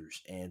Raptors.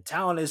 And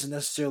talent isn't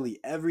necessarily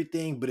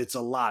everything, but it's a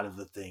lot of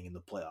the thing in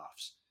the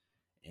playoffs.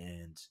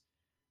 And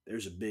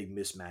there's a big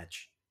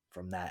mismatch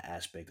from that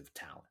aspect of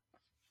talent.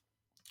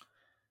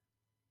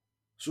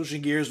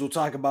 Switching gears, we'll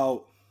talk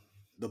about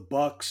the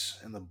Bucks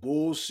and the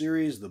Bulls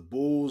series. The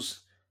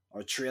Bulls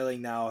are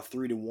trailing now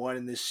 3-1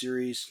 in this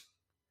series.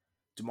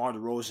 DeMar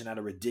DeRozan had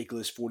a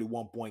ridiculous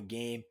 41-point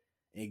game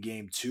in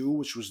game two,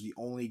 which was the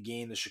only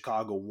game that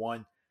Chicago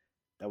won.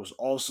 That was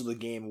also the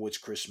game in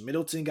which Chris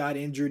Middleton got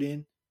injured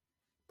in.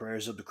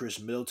 Prayers up to Chris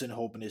Middleton,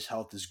 hoping his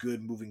health is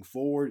good moving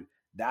forward.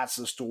 That's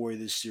the story of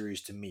this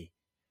series to me,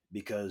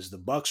 because the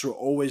Bucks were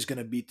always going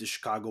to beat the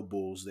Chicago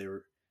Bulls. They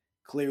were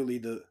clearly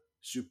the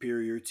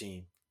superior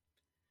team.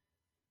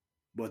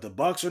 But the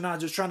Bucks are not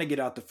just trying to get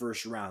out the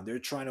first round. They're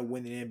trying to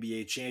win the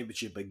NBA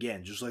championship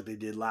again, just like they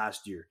did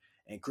last year.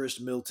 And Chris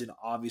Middleton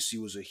obviously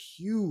was a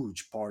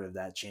huge part of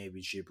that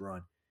championship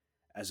run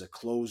as a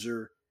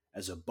closer,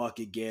 as a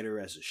bucket getter,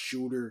 as a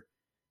shooter.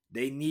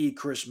 They need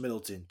Chris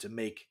Middleton to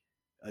make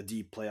a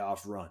deep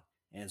playoff run.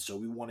 And so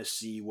we want to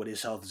see what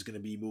his health is going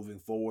to be moving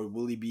forward.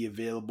 Will he be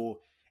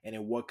available? And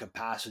in what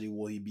capacity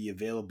will he be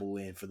available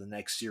in for the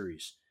next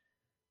series?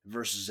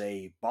 Versus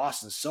a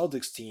Boston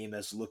Celtics team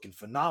that's looking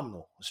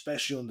phenomenal,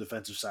 especially on the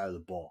defensive side of the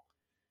ball.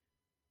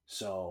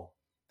 So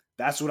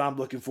that's what I'm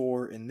looking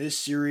for in this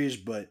series.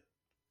 But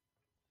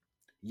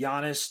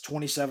Giannis,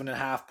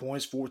 27.5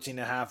 points,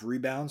 14.5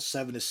 rebounds,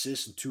 7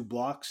 assists, and 2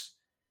 blocks.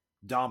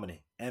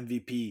 Dominant.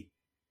 MVP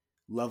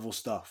level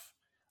stuff.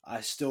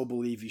 I still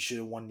believe he should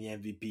have won the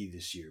MVP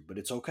this year, but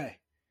it's okay,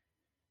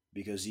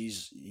 because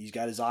he's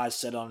got his eyes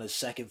set on his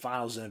second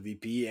Finals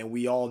MVP, and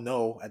we all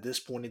know at this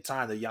point in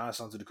time that Giannis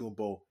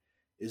Antetokounmpo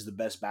is the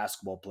best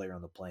basketball player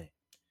on the planet.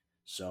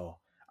 So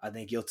I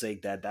think he'll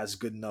take that. That's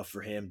good enough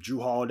for him.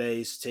 Jrue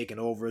Holiday's taken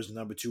over as the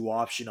number two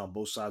option on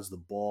both sides of the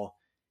ball.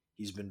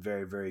 He's been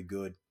very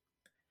good.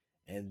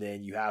 And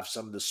then you have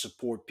some of the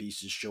support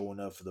pieces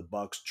showing up for the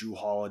Bucks. Jrue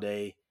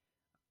Holiday,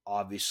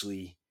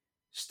 obviously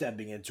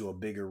stepping into a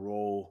bigger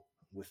role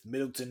with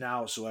Middleton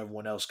out, so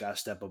everyone else got to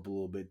step up a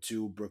little bit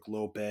too. Brook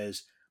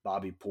Lopez,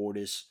 Bobby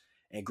Portis,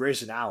 and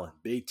Grayson Allen.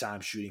 Big time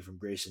shooting from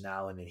Grayson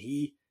Allen, and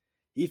he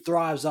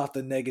thrives off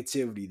the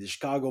negativity. The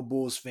Chicago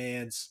Bulls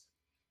fans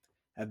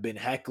have been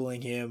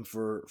heckling him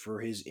for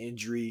his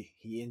injury.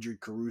 He injured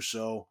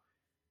Caruso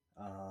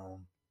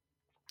um,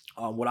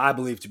 on what I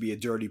believe to be a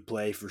dirty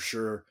play for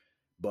sure,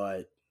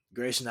 but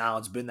Grayson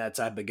Allen's been that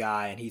type of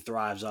guy, and he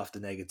thrives off the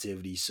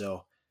negativity.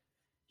 So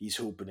he's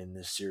hooping in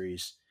this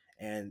series.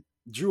 And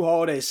Jrue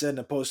Holiday said in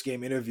a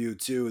post-game interview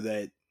too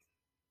that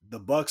the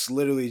Bucks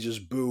literally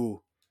just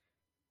boo.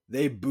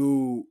 They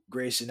boo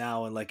Grayson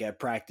Allen like at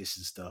practice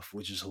and stuff,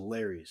 which is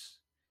hilarious.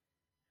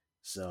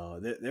 So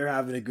they're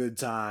having a good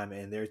time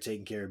and they're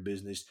taking care of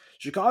business.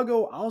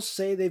 Chicago, I'll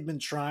say they've been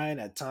trying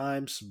at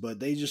times, but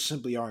they just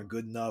simply aren't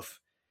good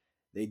enough.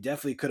 They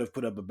definitely could have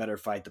put up a better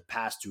fight the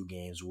past two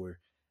games where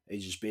they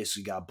just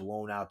basically got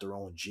blown out their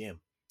own gym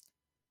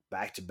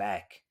back to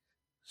back.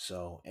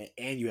 So,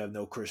 and you have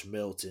no Chris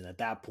Middleton. At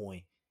that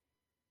point,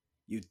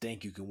 you'd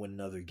think you can win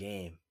another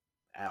game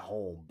at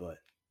home, but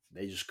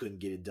they just couldn't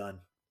get it done.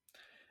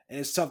 And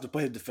it's tough to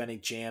play the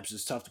defending champs.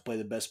 It's tough to play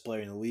the best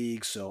player in the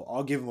league. So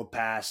I'll give them a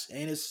pass.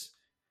 And it's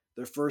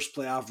their first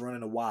playoff run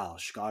in a while.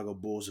 Chicago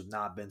Bulls have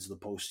not been to the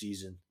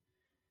postseason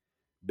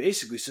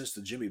basically since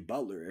the Jimmy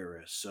Butler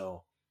era.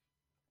 So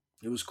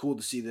it was cool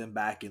to see them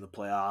back in the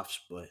playoffs,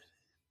 but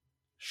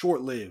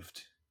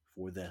short-lived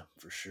for them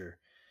for sure.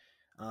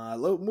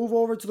 Let's move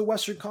over to the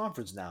Western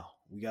Conference now.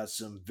 We got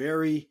some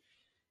very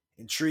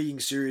Intriguing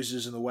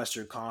series in the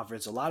Western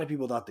Conference. A lot of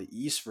people thought the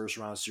East first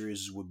round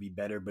series would be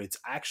better, but it's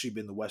actually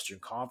been the Western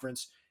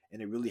Conference,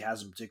 and it really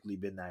hasn't particularly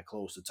been that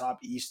close. The top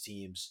East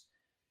teams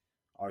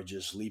are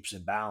just leaps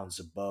and bounds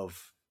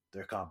above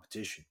their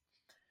competition.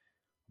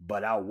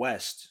 But out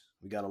West,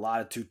 we got a lot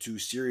of 2-2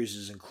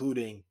 series,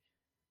 including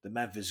the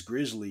Memphis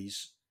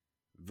Grizzlies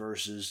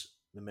versus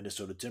the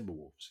Minnesota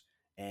Timberwolves.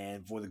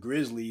 And for the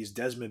Grizzlies,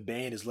 Desmond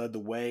Bain has led the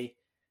way,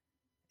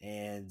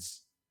 and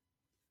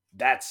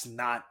that's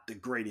not the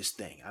greatest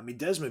thing. I mean,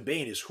 Desmond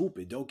Bain is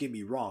hooping, don't get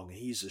me wrong.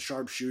 He's a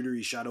sharp shooter.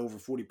 He shot over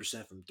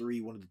 40% from three,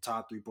 one of the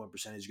top 3-point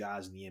percentage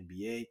guys in the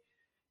NBA. And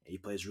he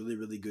plays really,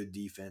 really good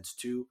defense,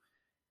 too.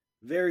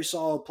 Very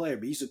solid player,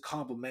 but he's a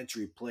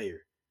complementary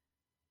player.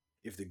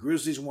 If the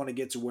Grizzlies want to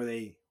get to where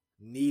they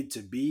need to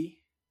be,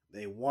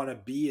 they want to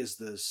be as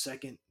the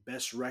second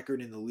best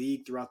record in the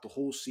league throughout the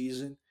whole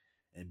season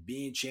and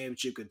being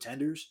championship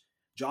contenders,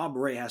 Ja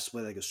Morant has to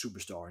play like a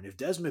superstar. And if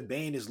Desmond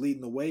Bain is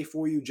leading the way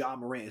for you, Ja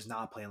Morant is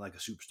not playing like a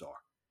superstar.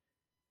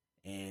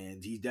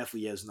 And he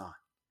definitely is not.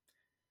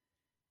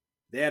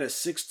 They had a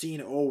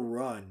 16-0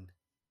 run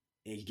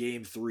in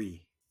game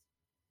three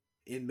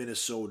in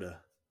Minnesota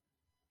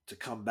to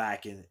come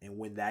back and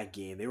win that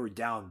game. They were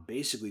down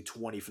basically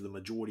 20 for the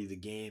majority of the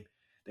game.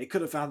 They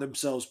could have found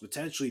themselves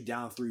potentially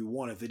down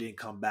 3-1 if they didn't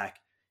come back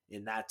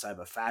in that type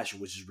of fashion,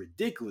 which is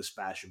ridiculous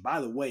fashion.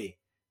 By the way,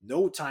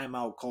 no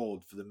timeout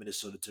called for the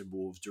Minnesota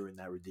Timberwolves during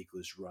that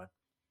ridiculous run.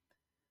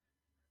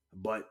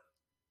 But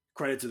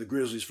credit to the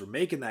Grizzlies for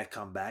making that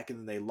comeback, and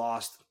then they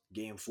lost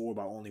game four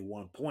by only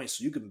 1 point.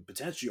 So you can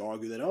potentially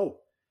argue that,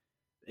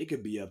 they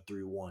could be up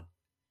 3-1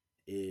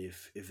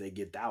 if they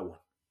get that one.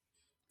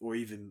 Or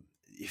even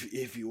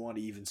if you want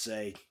to even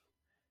say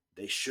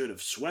they should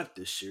have swept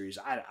this series,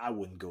 I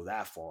wouldn't go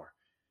that far.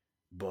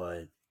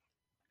 But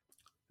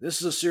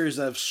this is a series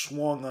that have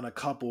swung on a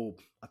couple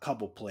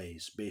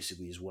plays,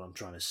 basically, is what I'm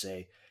trying to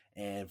say.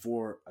 And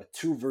for a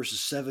 2 versus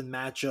 7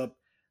 matchup,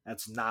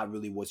 that's not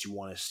really what you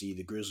want to see.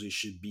 The Grizzlies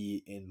should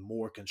be in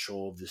more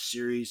control of this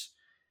series,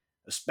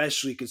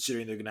 especially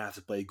considering they're going to have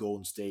to play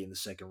Golden State in the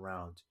second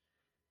round.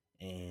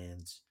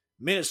 And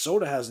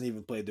Minnesota hasn't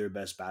even played their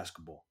best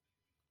basketball.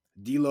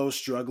 D'Lo's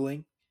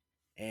struggling,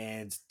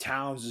 and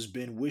Towns has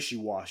been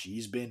wishy-washy.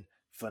 He's been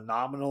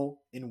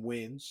phenomenal in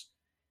wins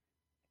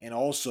and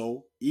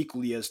also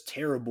equally as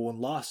terrible in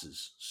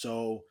losses.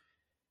 So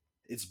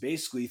it's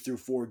basically through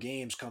 4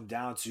 games come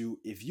down to,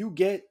 if you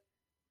get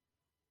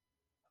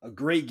a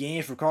great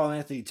game for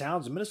Karl-Anthony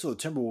Towns, the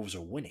Minnesota Timberwolves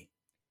are winning.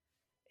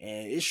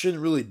 And it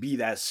shouldn't really be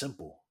that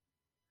simple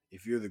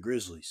if you're the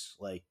Grizzlies.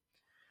 Like,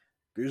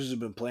 Grizzlies have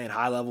been playing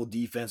high-level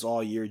defense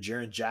all year.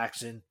 Jaren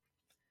Jackson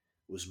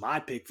was my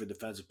pick for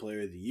Defensive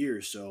Player of the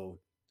Year, so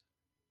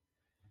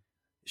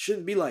it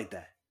shouldn't be like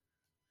that.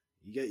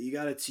 You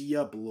got to tee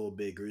up a little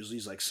bit,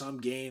 Grizzlies. Like, some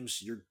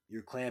games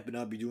you're clamping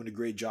up, you're doing a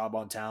great job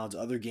on Towns.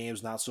 Other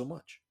games, not so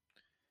much.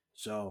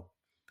 So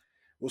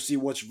we'll see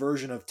which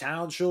version of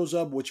Towns shows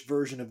up, which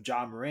version of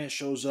Ja Morant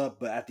shows up.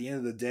 But at the end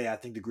of the day, I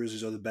think the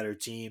Grizzlies are the better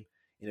team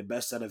in a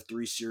best out of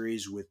 3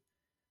 series with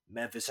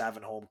Memphis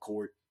having home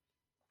court.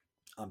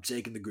 I'm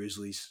taking the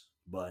Grizzlies,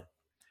 but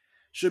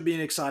should be an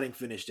exciting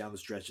finish down the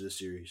stretch of the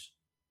series.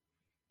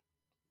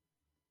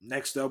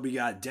 Next up, we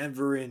got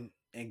Denver and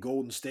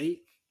Golden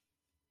State.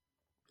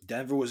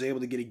 Denver was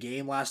able to get a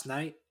game last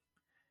night,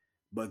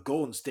 but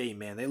Golden State,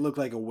 man, they look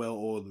like a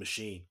well-oiled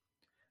machine.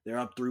 They're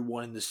up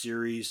 3-1 in the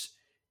series,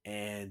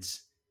 and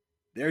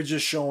they're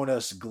just showing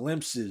us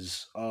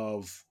glimpses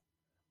of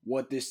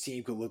what this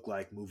team could look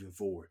like moving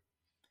forward.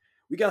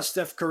 We got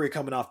Steph Curry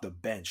coming off the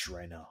bench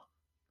right now,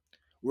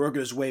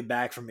 working his way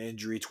back from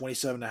injury,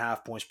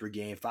 27.5 points per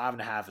game,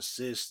 5.5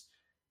 assists,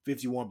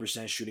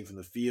 51% shooting from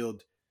the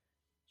field.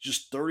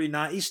 Just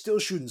 39. He's still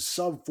shooting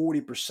sub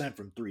 40%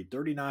 from three,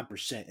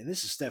 39%. And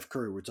this is Steph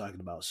Curry we're talking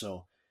about.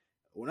 So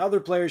when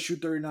other players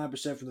shoot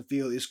 39% from the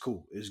field, it's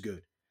cool. It's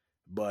good.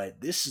 But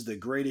this is the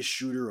greatest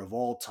shooter of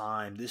all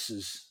time.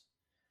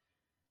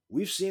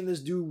 We've seen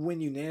this dude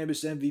win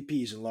unanimous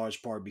MVPs in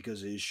large part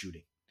because of his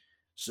shooting.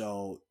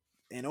 So,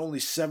 and only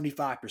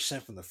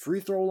 75% from the free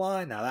throw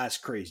line. Now that's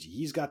crazy.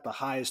 He's got the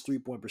highest free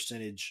throw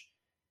percentage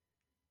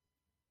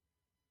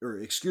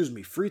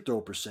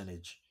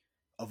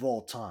of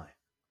all time.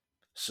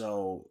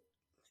 So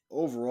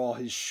overall,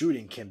 his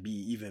shooting can be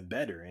even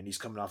better. And he's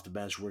coming off the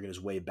bench, working his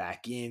way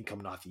back in,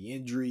 coming off the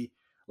injury.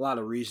 A lot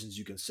of reasons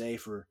you can say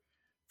for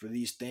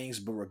these things,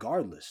 but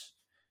regardless,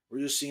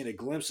 we're just seeing a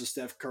glimpse of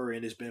Steph Curry,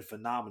 and it's been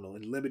phenomenal.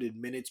 In limited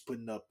minutes,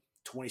 putting up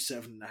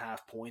 27.5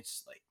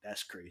 points. Like,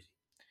 that's crazy.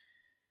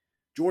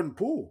 Jordan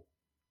Poole,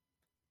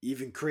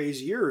 even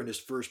crazier in his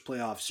first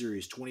playoff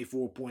series.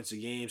 24 points a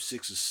game,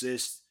 6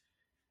 assists,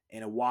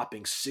 and a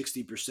whopping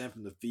 60%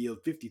 from the field,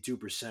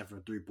 52%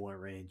 from three-point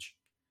range.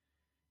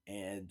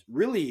 And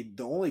really,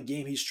 the only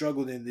game he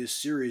struggled in this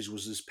series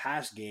was this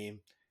past game,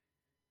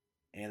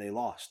 and they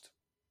lost.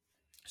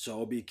 So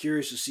I'll be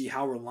curious to see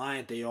how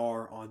reliant they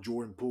are on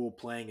Jordan Poole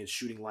playing and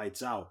shooting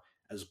lights out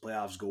as the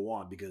playoffs go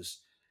on, because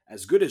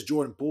as good as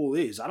Jordan Poole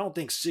is, I don't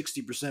think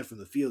 60% from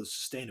the field is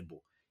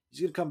sustainable. He's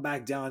going to come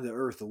back down to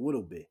earth a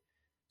little bit.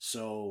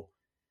 So,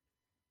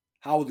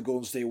 how would the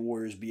Golden State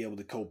Warriors be able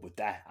to cope with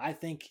that? I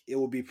think it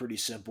will be pretty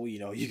simple.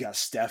 You got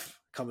Steph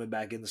coming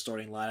back in the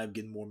starting lineup,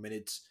 getting more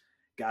minutes.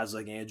 Guys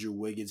like Andrew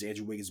Wiggins.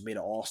 Andrew Wiggins made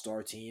an all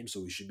star team,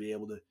 so he should be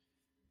able to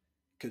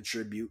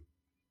contribute.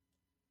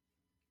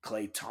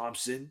 Klay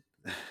Thompson.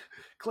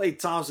 Klay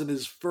Thompson,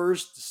 his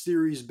first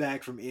series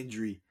back from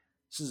injury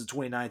since the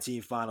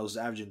 2019 finals,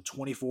 averaging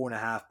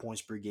 24.5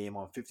 points per game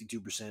on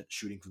 52%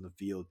 shooting from the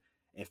field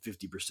and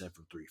 50%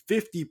 from three.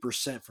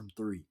 50% from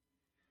three.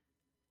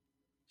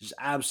 Just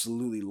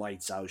absolutely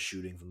lights out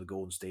shooting from the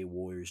Golden State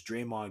Warriors.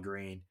 Draymond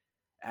Green,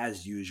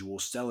 as usual,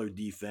 stellar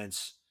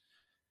defense.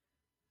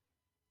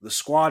 The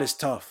squad is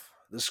tough.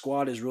 The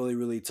squad is really,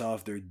 really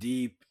tough. They're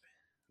deep,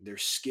 they're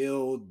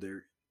skilled,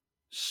 they're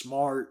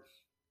smart.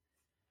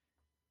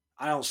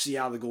 I don't see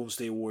how the Golden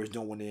State Warriors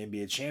don't win the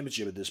NBA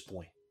championship at this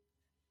point.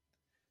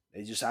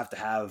 They just have to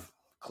have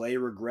Klay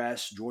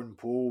regress, Jordan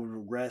Poole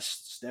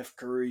regress, Steph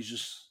Curry's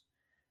just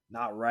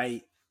not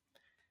right.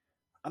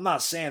 I'm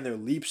not saying they're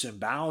leaps and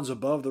bounds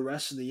above the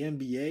rest of the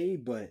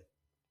NBA, but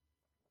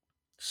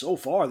so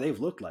far they've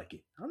looked like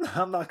it.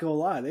 I'm not gonna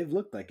lie, they've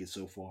looked like it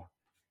so far.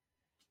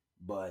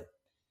 But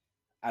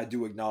I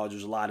do acknowledge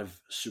there's a lot of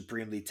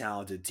supremely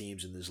talented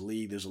teams in this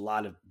league. There's a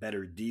lot of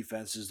better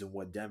defenses than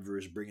what Denver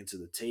is bringing to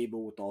the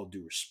table, with all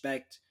due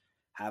respect.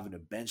 Having to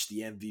bench the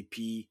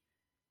MVP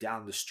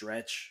down the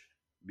stretch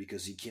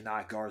because he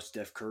cannot guard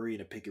Steph Curry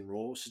in a pick and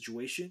roll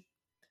situation.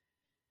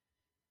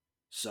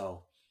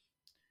 So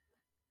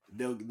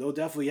they'll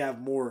definitely have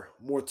more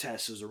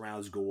tests as the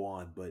rounds go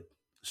on. But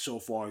so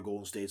far,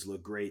 Golden State's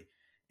look great.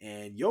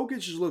 And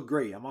Jokic has looked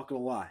great. I'm not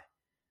going to lie.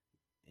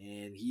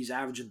 And he's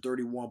averaging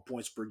 31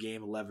 points per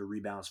game, 11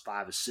 rebounds,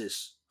 5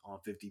 assists on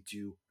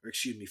 56%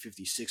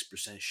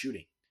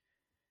 shooting.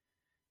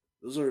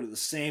 Those are the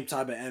same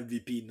type of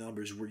MVP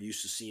numbers we're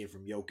used to seeing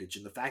from Jokic.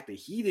 And the fact that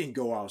he didn't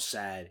go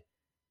outside,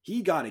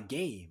 he got a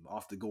game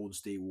off the Golden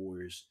State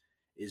Warriors,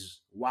 is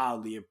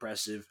wildly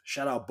impressive.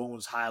 Shout out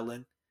Bones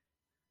Highland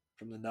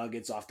from the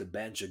Nuggets off the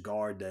bench, a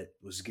guard that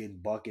was getting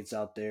buckets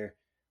out there.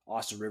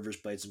 Austin Rivers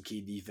played some key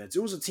defense.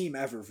 It was a team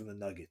effort from the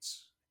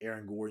Nuggets.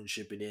 Aaron Gordon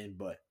shipping in,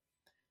 but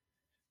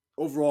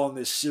overall in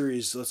this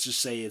series, let's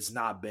just say it's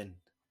not been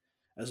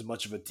as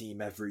much of a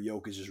team effort.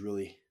 Jokic has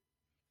really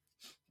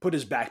put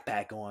his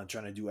backpack on,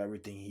 trying to do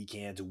everything he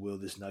can to will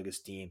this Nuggets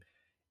team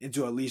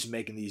into at least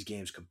making these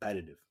games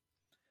competitive.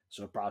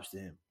 So props to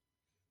him.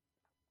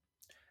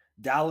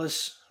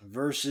 Dallas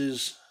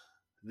versus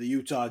the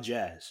Utah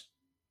Jazz.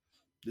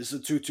 This is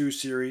a 2-2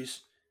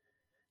 series.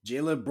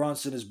 Jalen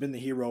Brunson has been the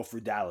hero for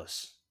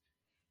Dallas.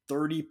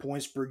 30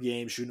 points per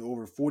game, shooting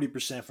over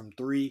 40% from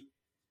three.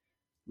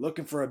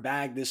 Looking for a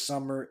bag this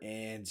summer,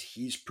 and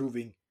he's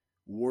proving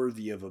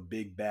worthy of a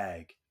big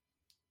bag.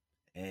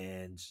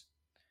 And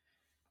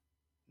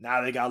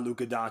now they got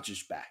Luka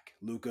Doncic back.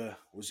 Luka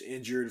was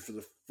injured for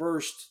the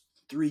first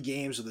 3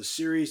 games of the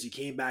series. He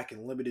came back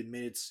in limited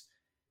minutes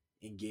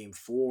in game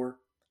 4,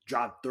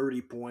 dropped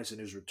 30 points in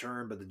his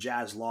return, but the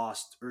Jazz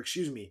lost, or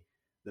excuse me,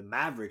 the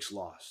Mavericks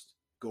lost.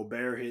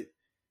 Gobert hit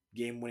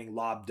game-winning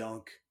lob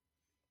dunk.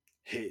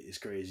 Hit is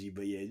crazy,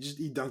 but yeah, just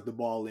he dunked the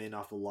ball in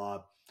off a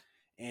lob.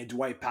 And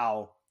Dwight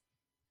Powell,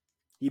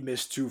 he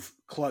missed 2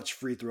 clutch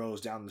free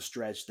throws down the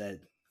stretch that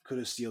could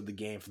have sealed the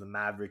game for the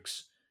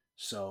Mavericks.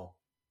 So,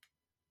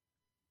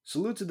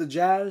 salute to the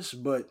Jazz,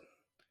 but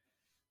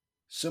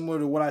similar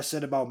to what I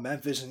said about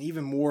Memphis, and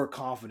even more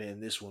confident in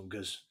this one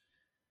because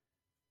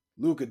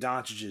Luka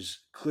Doncic is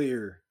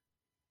clear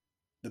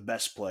the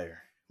best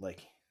player.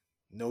 Like,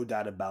 no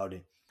doubt about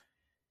it.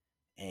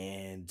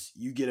 And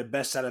you get a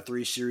best out of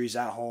 3 series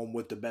at home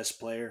with the best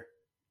player,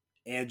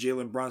 and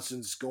Jalen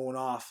Brunson's going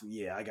off.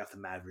 Yeah, I got the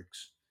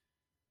Mavericks.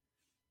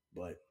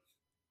 But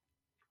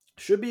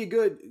should be a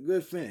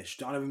good finish.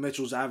 Donovan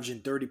Mitchell's averaging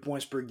 30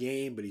 points per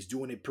game, but he's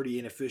doing it pretty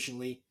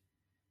inefficiently.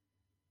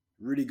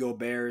 Rudy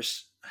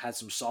Gobert's had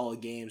some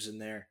solid games in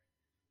there.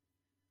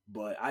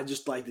 But I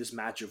just like this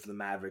matchup for the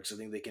Mavericks. I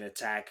think they can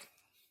attack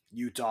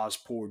Utah's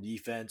poor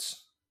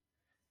defense.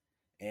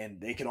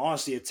 And they can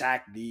honestly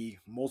attack the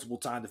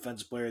multiple-time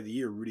Defensive Player of the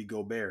Year, Rudy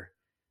Gobert,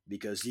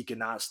 because he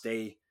cannot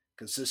stay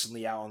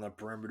consistently out on the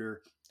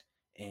perimeter.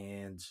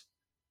 And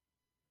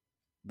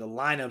the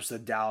lineups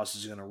that Dallas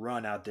is going to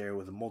run out there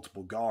with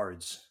multiple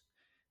guards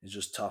is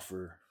just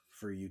tougher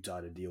for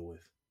Utah to deal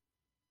with.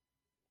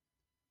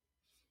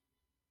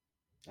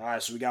 All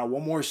right, so we got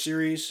one more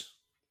series.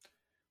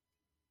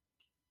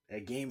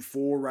 At game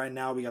 4 right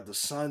now, we got the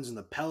Suns and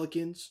the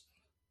Pelicans,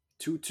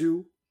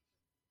 2-2.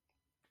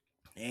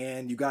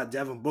 And you got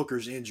Devin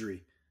Booker's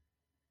injury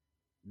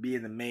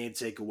being the main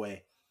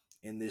takeaway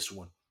in this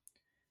one.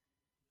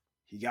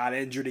 He got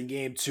injured in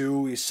game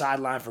 2. He's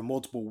sidelined for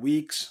multiple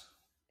weeks.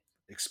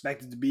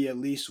 Expected to be at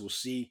least. We'll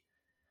see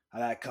how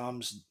that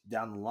comes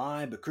down the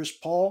line. But Chris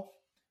Paul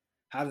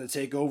having to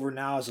take over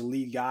now as a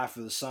lead guy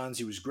for the Suns.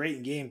 He was great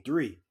in game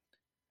 3.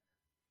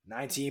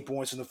 19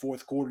 points in the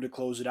fourth quarter to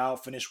close it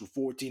out. Finished with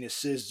 14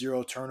 assists,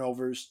 0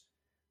 turnovers.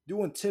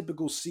 Doing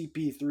typical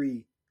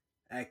CP3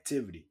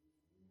 activity.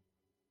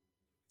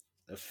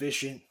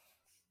 Efficient,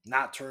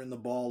 not turning the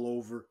ball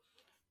over,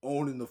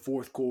 owning the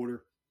fourth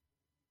quarter.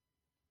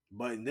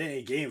 But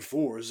then game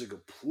four is a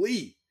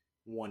complete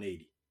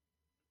 180.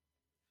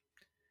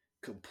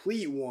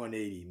 Complete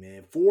 180,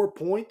 man. 4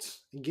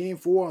 points in game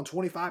four on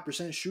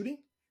 25% shooting.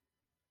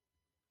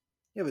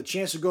 You have a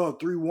chance to go up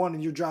 3-1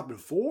 and you're dropping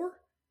four?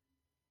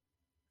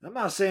 I'm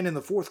not saying in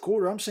the fourth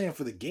quarter, I'm saying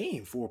for the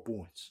game, 4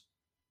 points.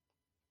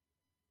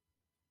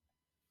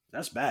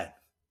 That's bad.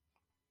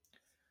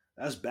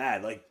 That's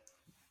bad. Like,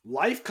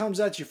 life comes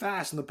at you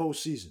fast in the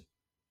postseason.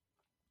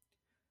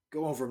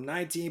 Going from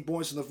 19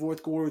 points in the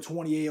fourth quarter,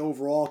 28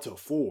 overall to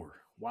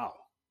four. Wow.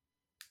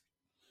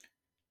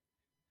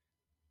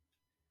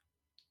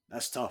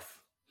 That's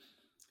tough.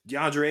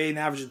 DeAndre Ayton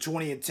averaging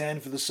 20 and 10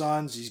 for the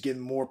Suns. He's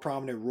getting more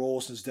prominent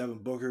role since Devin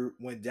Booker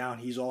went down.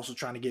 He's also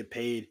trying to get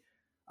paid.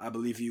 I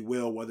believe he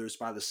will, whether it's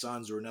by the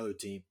Suns or another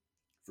team,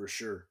 for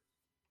sure.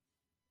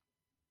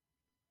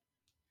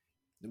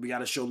 Then we got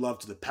to show love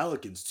to the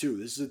Pelicans, too.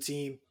 This is a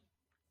team,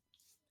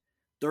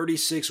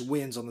 36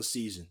 wins on the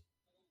season.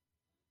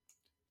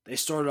 They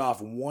started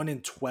off 1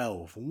 and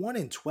 12. 1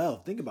 and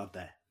 12. Think about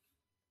that.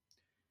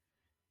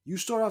 You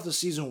start off the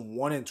season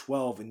 1 and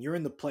 12, and you're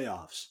in the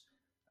playoffs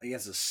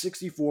against a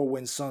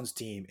 64-win Suns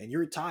team, and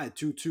you're tied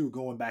 2-2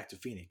 going back to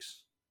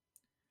Phoenix.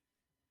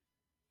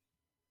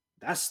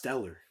 That's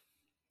stellar.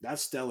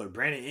 That's stellar.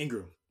 Brandon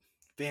Ingram,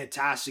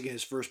 fantastic in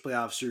his first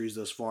playoff series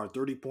thus far.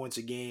 30 points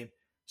a game,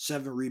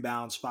 7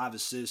 rebounds, 5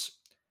 assists,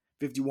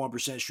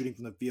 51% shooting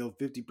from the field,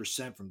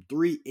 50% from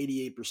three,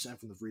 88%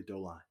 from the free throw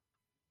line.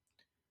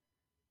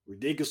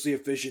 Ridiculously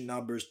efficient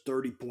numbers,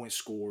 30-point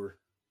score.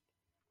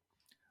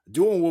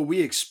 Doing what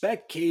we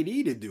expect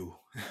KD to do,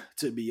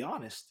 to be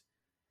honest.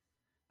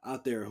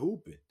 Out there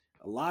hooping.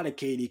 A lot of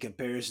KD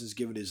comparisons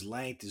given his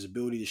length, his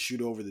ability to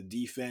shoot over the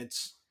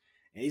defense.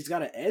 And he's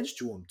got an edge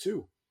to him,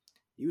 too.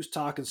 He was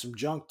talking some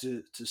junk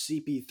to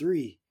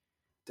CP3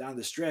 down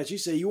the stretch. He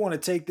said, you want to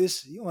take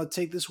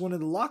this one in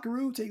the locker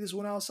room, take this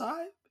one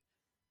outside?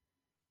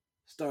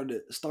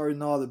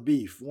 Starting all the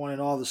beef, wanting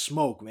all the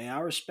smoke, man. I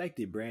respect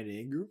it, Brandon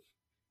Ingram.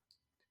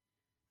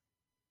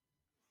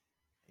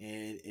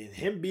 And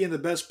him being the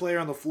best player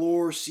on the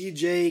floor,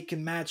 CJ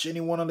can match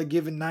anyone on a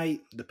given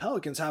night. The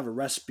Pelicans have a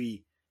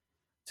recipe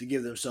to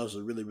give themselves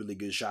a really, really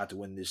good shot to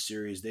win this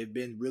series. They've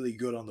been really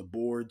good on the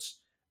boards.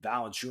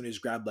 Valanciunas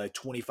grabbed like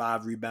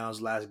 25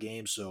 rebounds last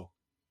game, so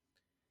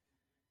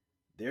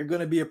they're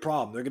going to be a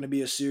problem. They're going to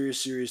be a serious,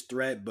 serious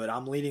threat, but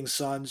I'm leading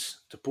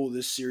Suns to pull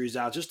this series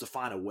out just to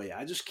find a way.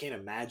 I just can't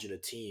imagine a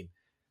team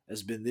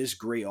that's been this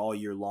great all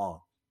year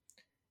long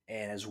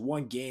and has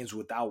won games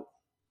without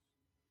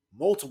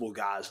multiple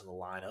guys in the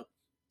lineup,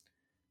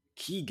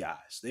 key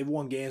guys. They've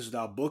won games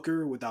without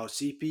Booker, without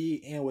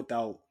CP, and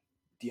without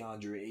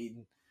DeAndre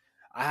Ayton.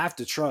 I have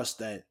to trust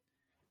that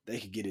they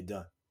could get it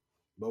done,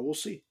 but we'll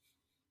see.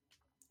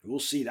 We'll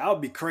see. That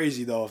would be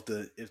crazy though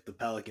if the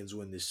Pelicans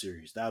win this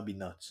series. That would be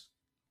nuts.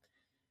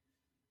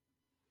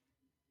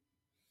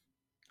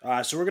 All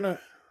right, so we're gonna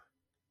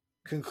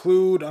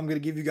conclude. I'm gonna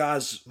give you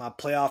guys my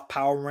playoff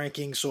power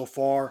ranking so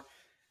far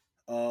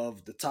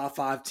of the top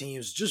 5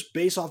 teams, just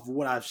based off of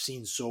what I've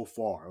seen so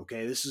far.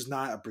 Okay, this is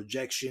not a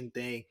projection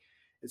thing.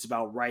 It's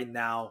about right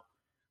now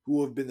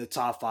who have been the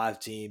top 5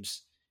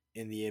 teams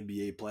in the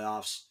NBA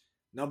playoffs.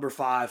 Number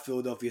 5,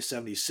 Philadelphia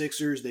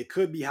 76ers. They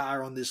could be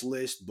higher on this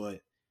list,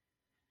 but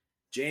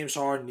James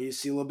Harden needs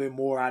to see a little bit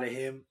more out of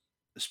him,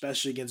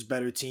 especially against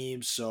better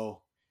teams.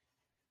 So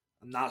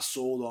I'm not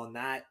sold on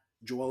that.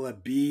 Joel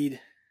Embiid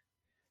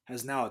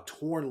has now a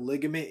torn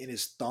ligament in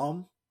his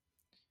thumb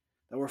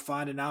that we're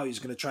finding out. He's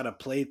going to try to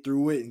play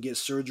through it and get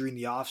surgery in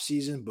the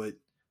offseason, but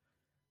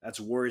that's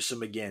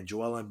worrisome again.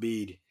 Joel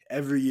Embiid,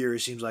 every year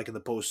it seems like in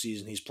the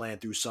postseason, he's playing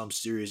through some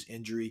serious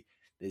injury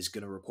that is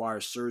going to require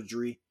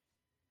surgery.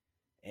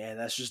 And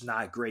that's just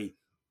not great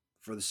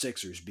for the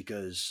Sixers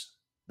because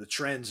the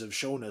trends have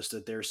shown us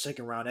that they're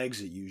second round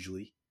exit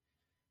usually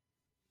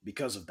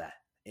because of that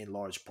in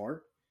large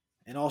part.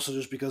 And also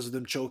just because of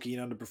them choking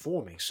and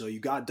underperforming. So you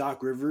got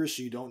Doc Rivers,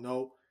 so you don't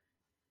know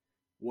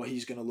what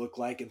he's going to look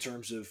like in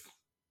terms of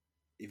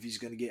if he's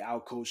going to get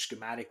outcoached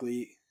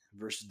schematically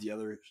versus the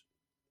other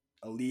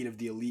elite of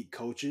the elite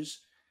coaches.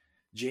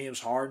 James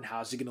Harden,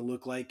 how's he going to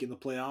look like in the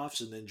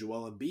playoffs? And then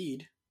Joel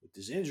Embiid with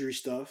his injury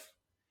stuff.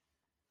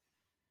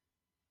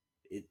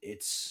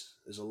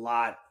 There's a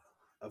lot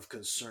of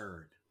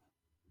concern.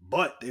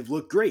 But they've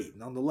looked great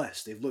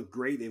nonetheless. They've looked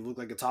great. They've looked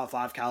like a top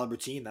 5 caliber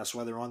team. That's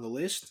why they're on the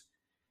list.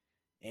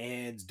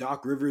 And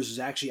Doc Rivers has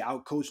actually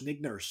outcoached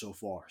Nick Nurse so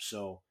far.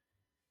 So,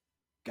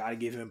 got to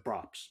give him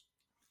props.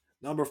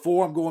 Number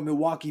 4, I'm going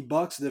Milwaukee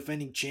Bucks,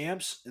 defending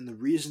champs. And the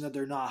reason that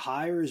they're not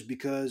higher is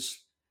because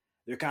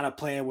they're kind of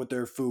playing with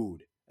their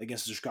food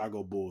against the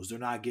Chicago Bulls. They're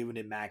not giving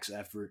it max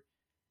effort.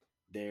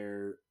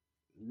 They're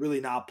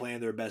really not playing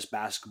their best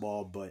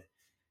basketball. But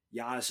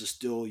Giannis is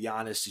still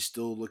Giannis. He's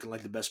still looking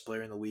like the best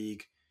player in the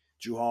league.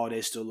 Jrue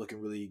Holiday's still looking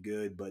really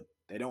good. But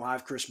they don't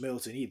have Chris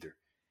Middleton either.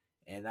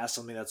 And that's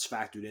something that's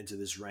factored into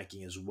this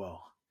ranking as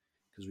well.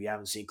 Because we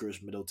haven't seen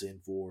Chris Middleton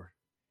for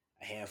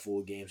a handful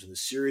of games in the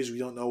series. We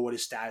don't know what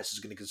his status is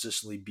going to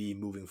consistently be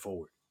moving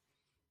forward.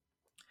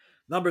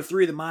 Number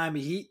 3, the Miami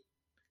Heat,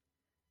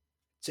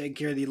 taking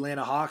care of the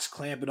Atlanta Hawks,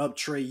 clamping up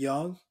Trae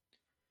Young.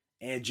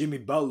 And Jimmy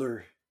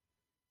Butler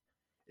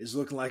is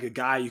looking like a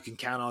guy you can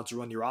count on to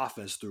run your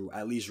offense through,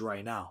 at least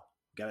right now.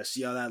 Got to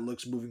see how that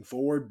looks moving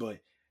forward. But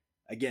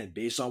again,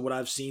 based on what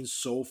I've seen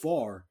so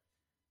far,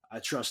 I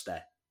trust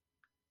that.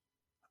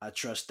 I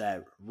trust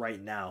that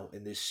right now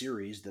in this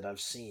series that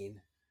I've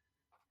seen.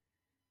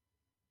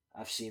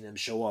 I've seen him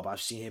show up.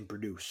 I've seen him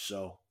produce.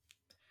 So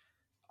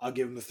I'll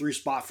give him the 3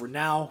 spot for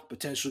now.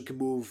 Potentially can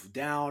move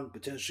down.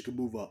 Potentially can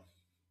move up.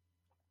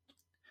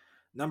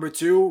 Number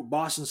 2,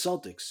 Boston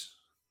Celtics.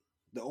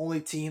 The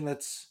only team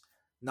that's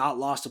not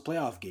lost a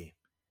playoff game.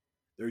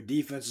 Their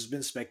defense has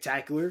been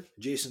spectacular.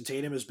 Jason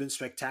Tatum has been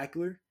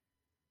spectacular.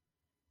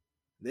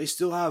 They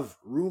still have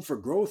room for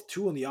growth,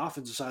 too, on the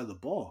offensive side of the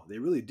ball. They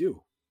really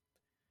do.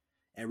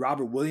 And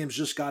Robert Williams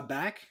just got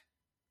back.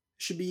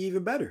 Should be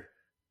even better.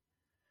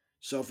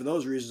 So for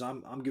those reasons,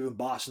 I'm giving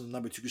Boston the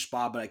number 2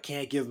 spot, but I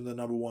can't give them the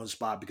number 1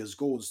 spot because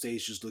Golden State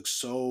just looks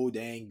so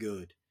dang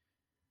good.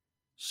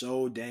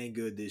 So dang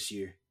good this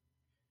year.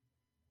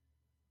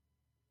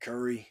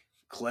 Curry,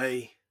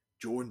 Clay,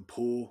 Jordan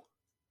Poole.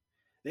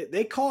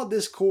 They called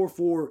this core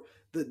for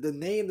the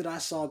name that I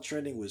saw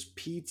trending was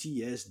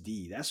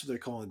PTSD. That's what they're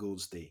calling Golden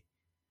State.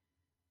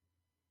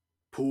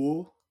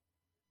 Poole,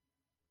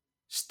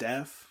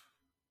 Steph,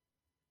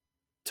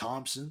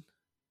 Thompson,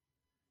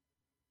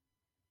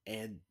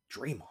 and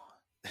Draymond.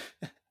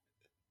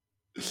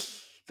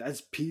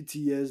 That's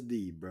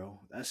PTSD,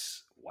 bro.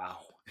 That's wow.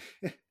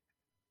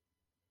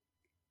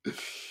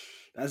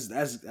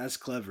 That's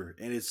clever,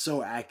 and it's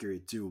so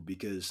accurate too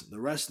because the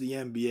rest of the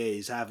NBA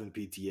is having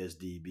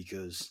PTSD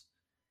because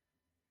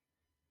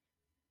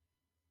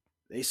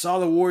they saw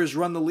the Warriors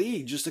run the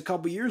league just a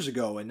couple years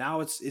ago, and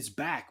now it's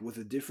back with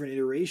a different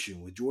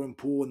iteration with Jordan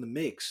Poole in the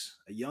mix,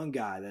 a young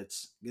guy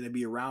that's going to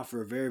be around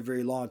for a very,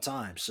 very long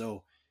time.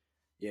 So,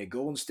 yeah,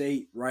 Golden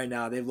State right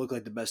now, they've looked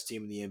like the best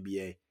team in the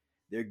NBA.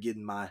 They're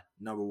getting my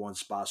number 1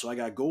 spot. So I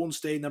got Golden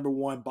State number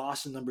 1,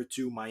 Boston number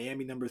 2,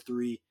 Miami number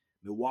 3,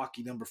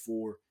 Milwaukee number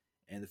 4,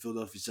 and the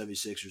Philadelphia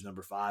 76ers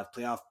number 5.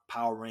 Playoff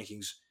power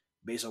rankings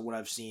based on what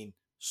I've seen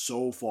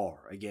so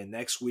far. Again,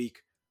 next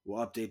week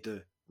we'll update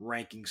the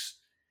rankings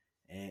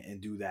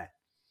and do that.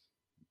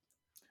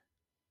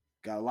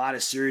 Got a lot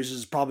of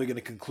series probably going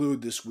to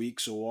conclude this week,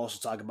 so we'll also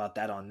talk about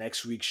that on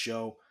next week's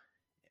show.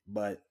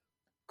 But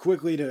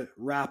quickly to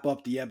wrap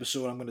up the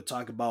episode, I'm going to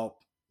talk about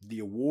the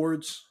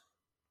awards.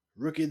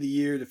 Rookie of the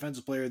Year,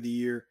 Defensive Player of the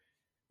Year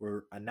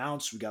were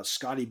announced. We got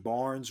Scotty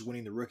Barnes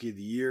winning the Rookie of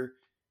the Year.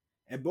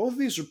 And both of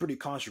these are pretty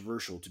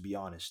controversial, to be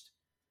honest.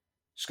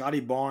 Scotty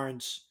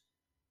Barnes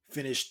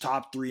finished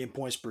top 3 in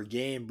points per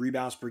game,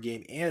 rebounds per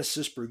game, and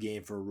assists per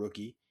game for a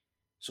rookie.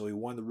 So he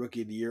won the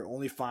Rookie of the Year,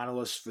 only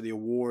finalist for the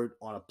award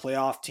on a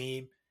playoff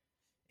team.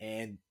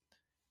 And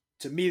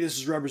to me, this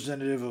is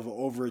representative of an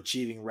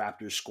overachieving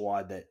Raptors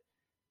squad that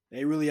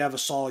they really have a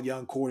solid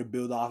young core to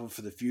build off of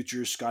for the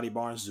future. Scotty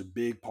Barnes is a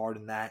big part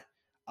in that.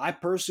 I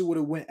personally would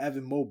have went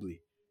Evan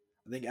Mobley.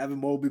 I think Evan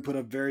Mobley put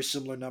up very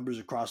similar numbers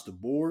across the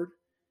board,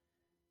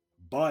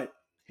 but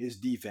his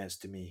defense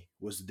to me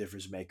was the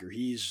difference maker.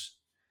 He's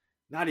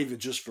not even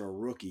just for a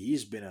rookie.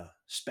 He's been a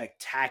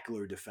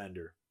spectacular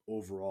defender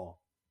overall.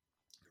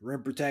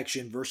 Rim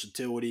protection,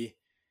 versatility,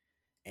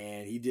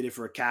 and he did it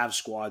for a Cavs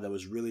squad that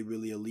was really,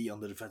 really elite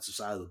on the defensive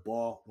side of the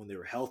ball when they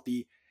were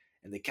healthy.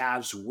 And the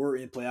Cavs were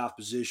in playoff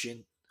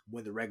position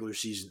when the regular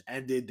season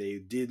ended. They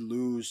did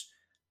lose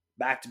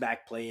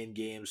back-to-back play-in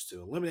games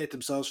to eliminate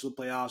themselves for the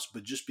playoffs,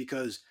 but just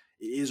because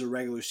it is a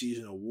regular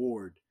season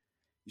award,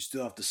 you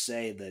still have to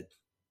say that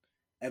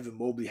Evan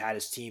Mobley had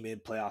his team in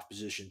playoff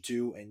position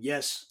too. And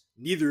yes,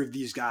 neither of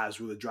these guys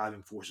were the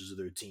driving forces of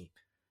their team.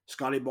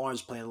 Scotty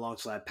Barnes playing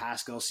alongside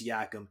Pascal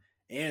Siakam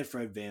and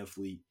Fred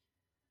VanVleet,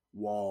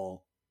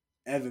 while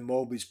Evan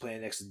Mobley's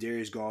playing next to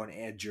Darius Garland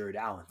and Jared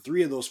Allen.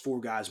 3 of those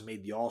 4 guys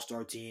made the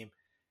All-Star team.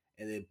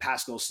 And then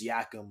Pascal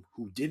Siakam,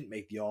 who didn't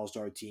make the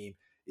All-Star team,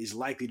 is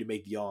likely to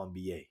make the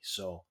All-NBA.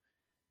 So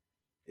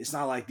it's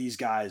not like these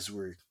guys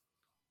were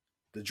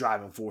the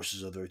driving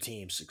forces of their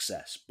team's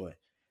success. But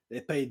they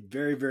played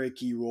very, very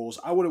key roles.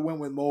 I would have went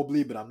with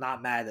Mobley, but I'm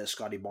not mad that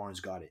Scotty Barnes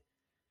got it.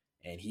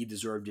 And he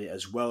deserved it,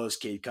 as well as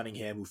Cade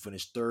Cunningham, who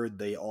finished 3rd.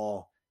 They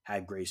all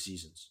had great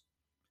seasons.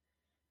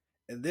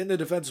 And then the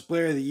Defensive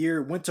Player of the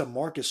Year went to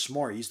Marcus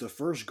Smart. He's the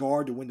first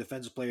guard to win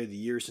Defensive Player of the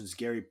Year since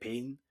Gary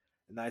Payton,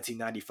 the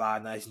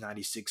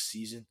 1995-1996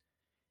 season.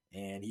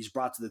 And he's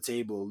brought to the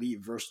table elite,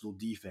 versatile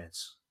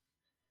defense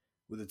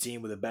with a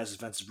team with the best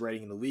defensive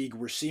rating in the league.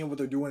 We're seeing what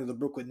they're doing to the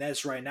Brooklyn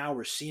Nets right now.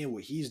 We're seeing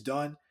what he's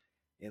done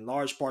in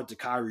large part to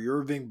Kyrie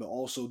Irving, but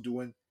also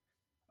doing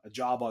a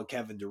job on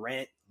Kevin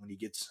Durant when he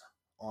gets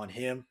on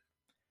him.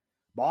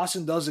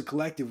 Boston does it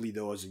collectively,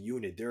 though, as a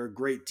unit. They're a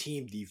great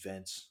team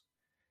defense.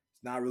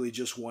 It's not really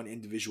just one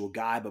individual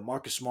guy, but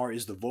Marcus Smart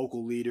is the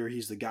vocal leader.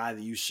 He's the guy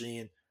that you're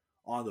seeing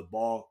on the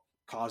ball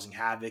causing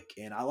havoc.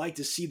 And I like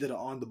to see that an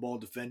on-the-ball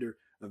defender,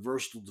 a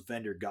versatile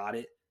defender, got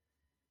it.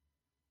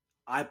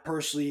 I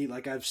personally,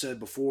 like I've said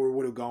before,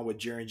 would have gone with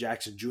Jaren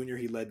Jackson Jr.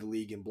 He led the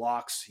league in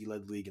blocks. He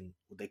led the league in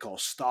what they call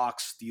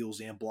stocks, steals,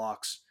 and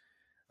blocks.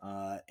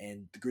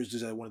 And the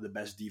Grizzlies are one of the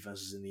best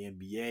defenses in the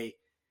NBA.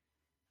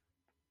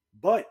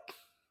 But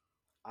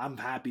I'm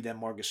happy that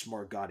Marcus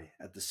Smart got it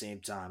at the same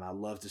time. I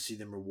love to see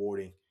them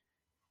rewarding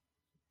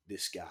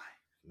this guy.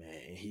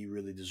 Man, he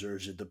really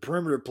deserves it. The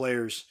perimeter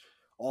players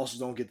also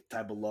don't get the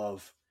type of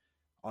love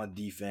on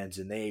defense,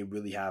 and they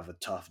really have a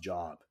tough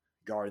job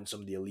guarding some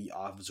of the elite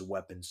offensive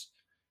weapons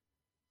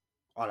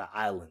on an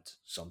island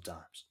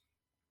sometimes.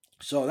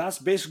 So that's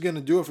basically going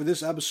to do it for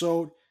this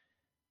episode.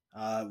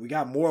 We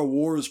got more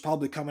awards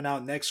probably coming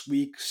out next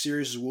week.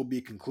 Series will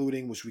be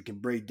concluding, which we can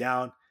break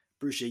down.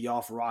 Appreciate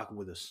y'all for rocking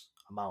with us.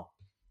 I'm out.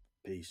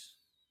 Peace.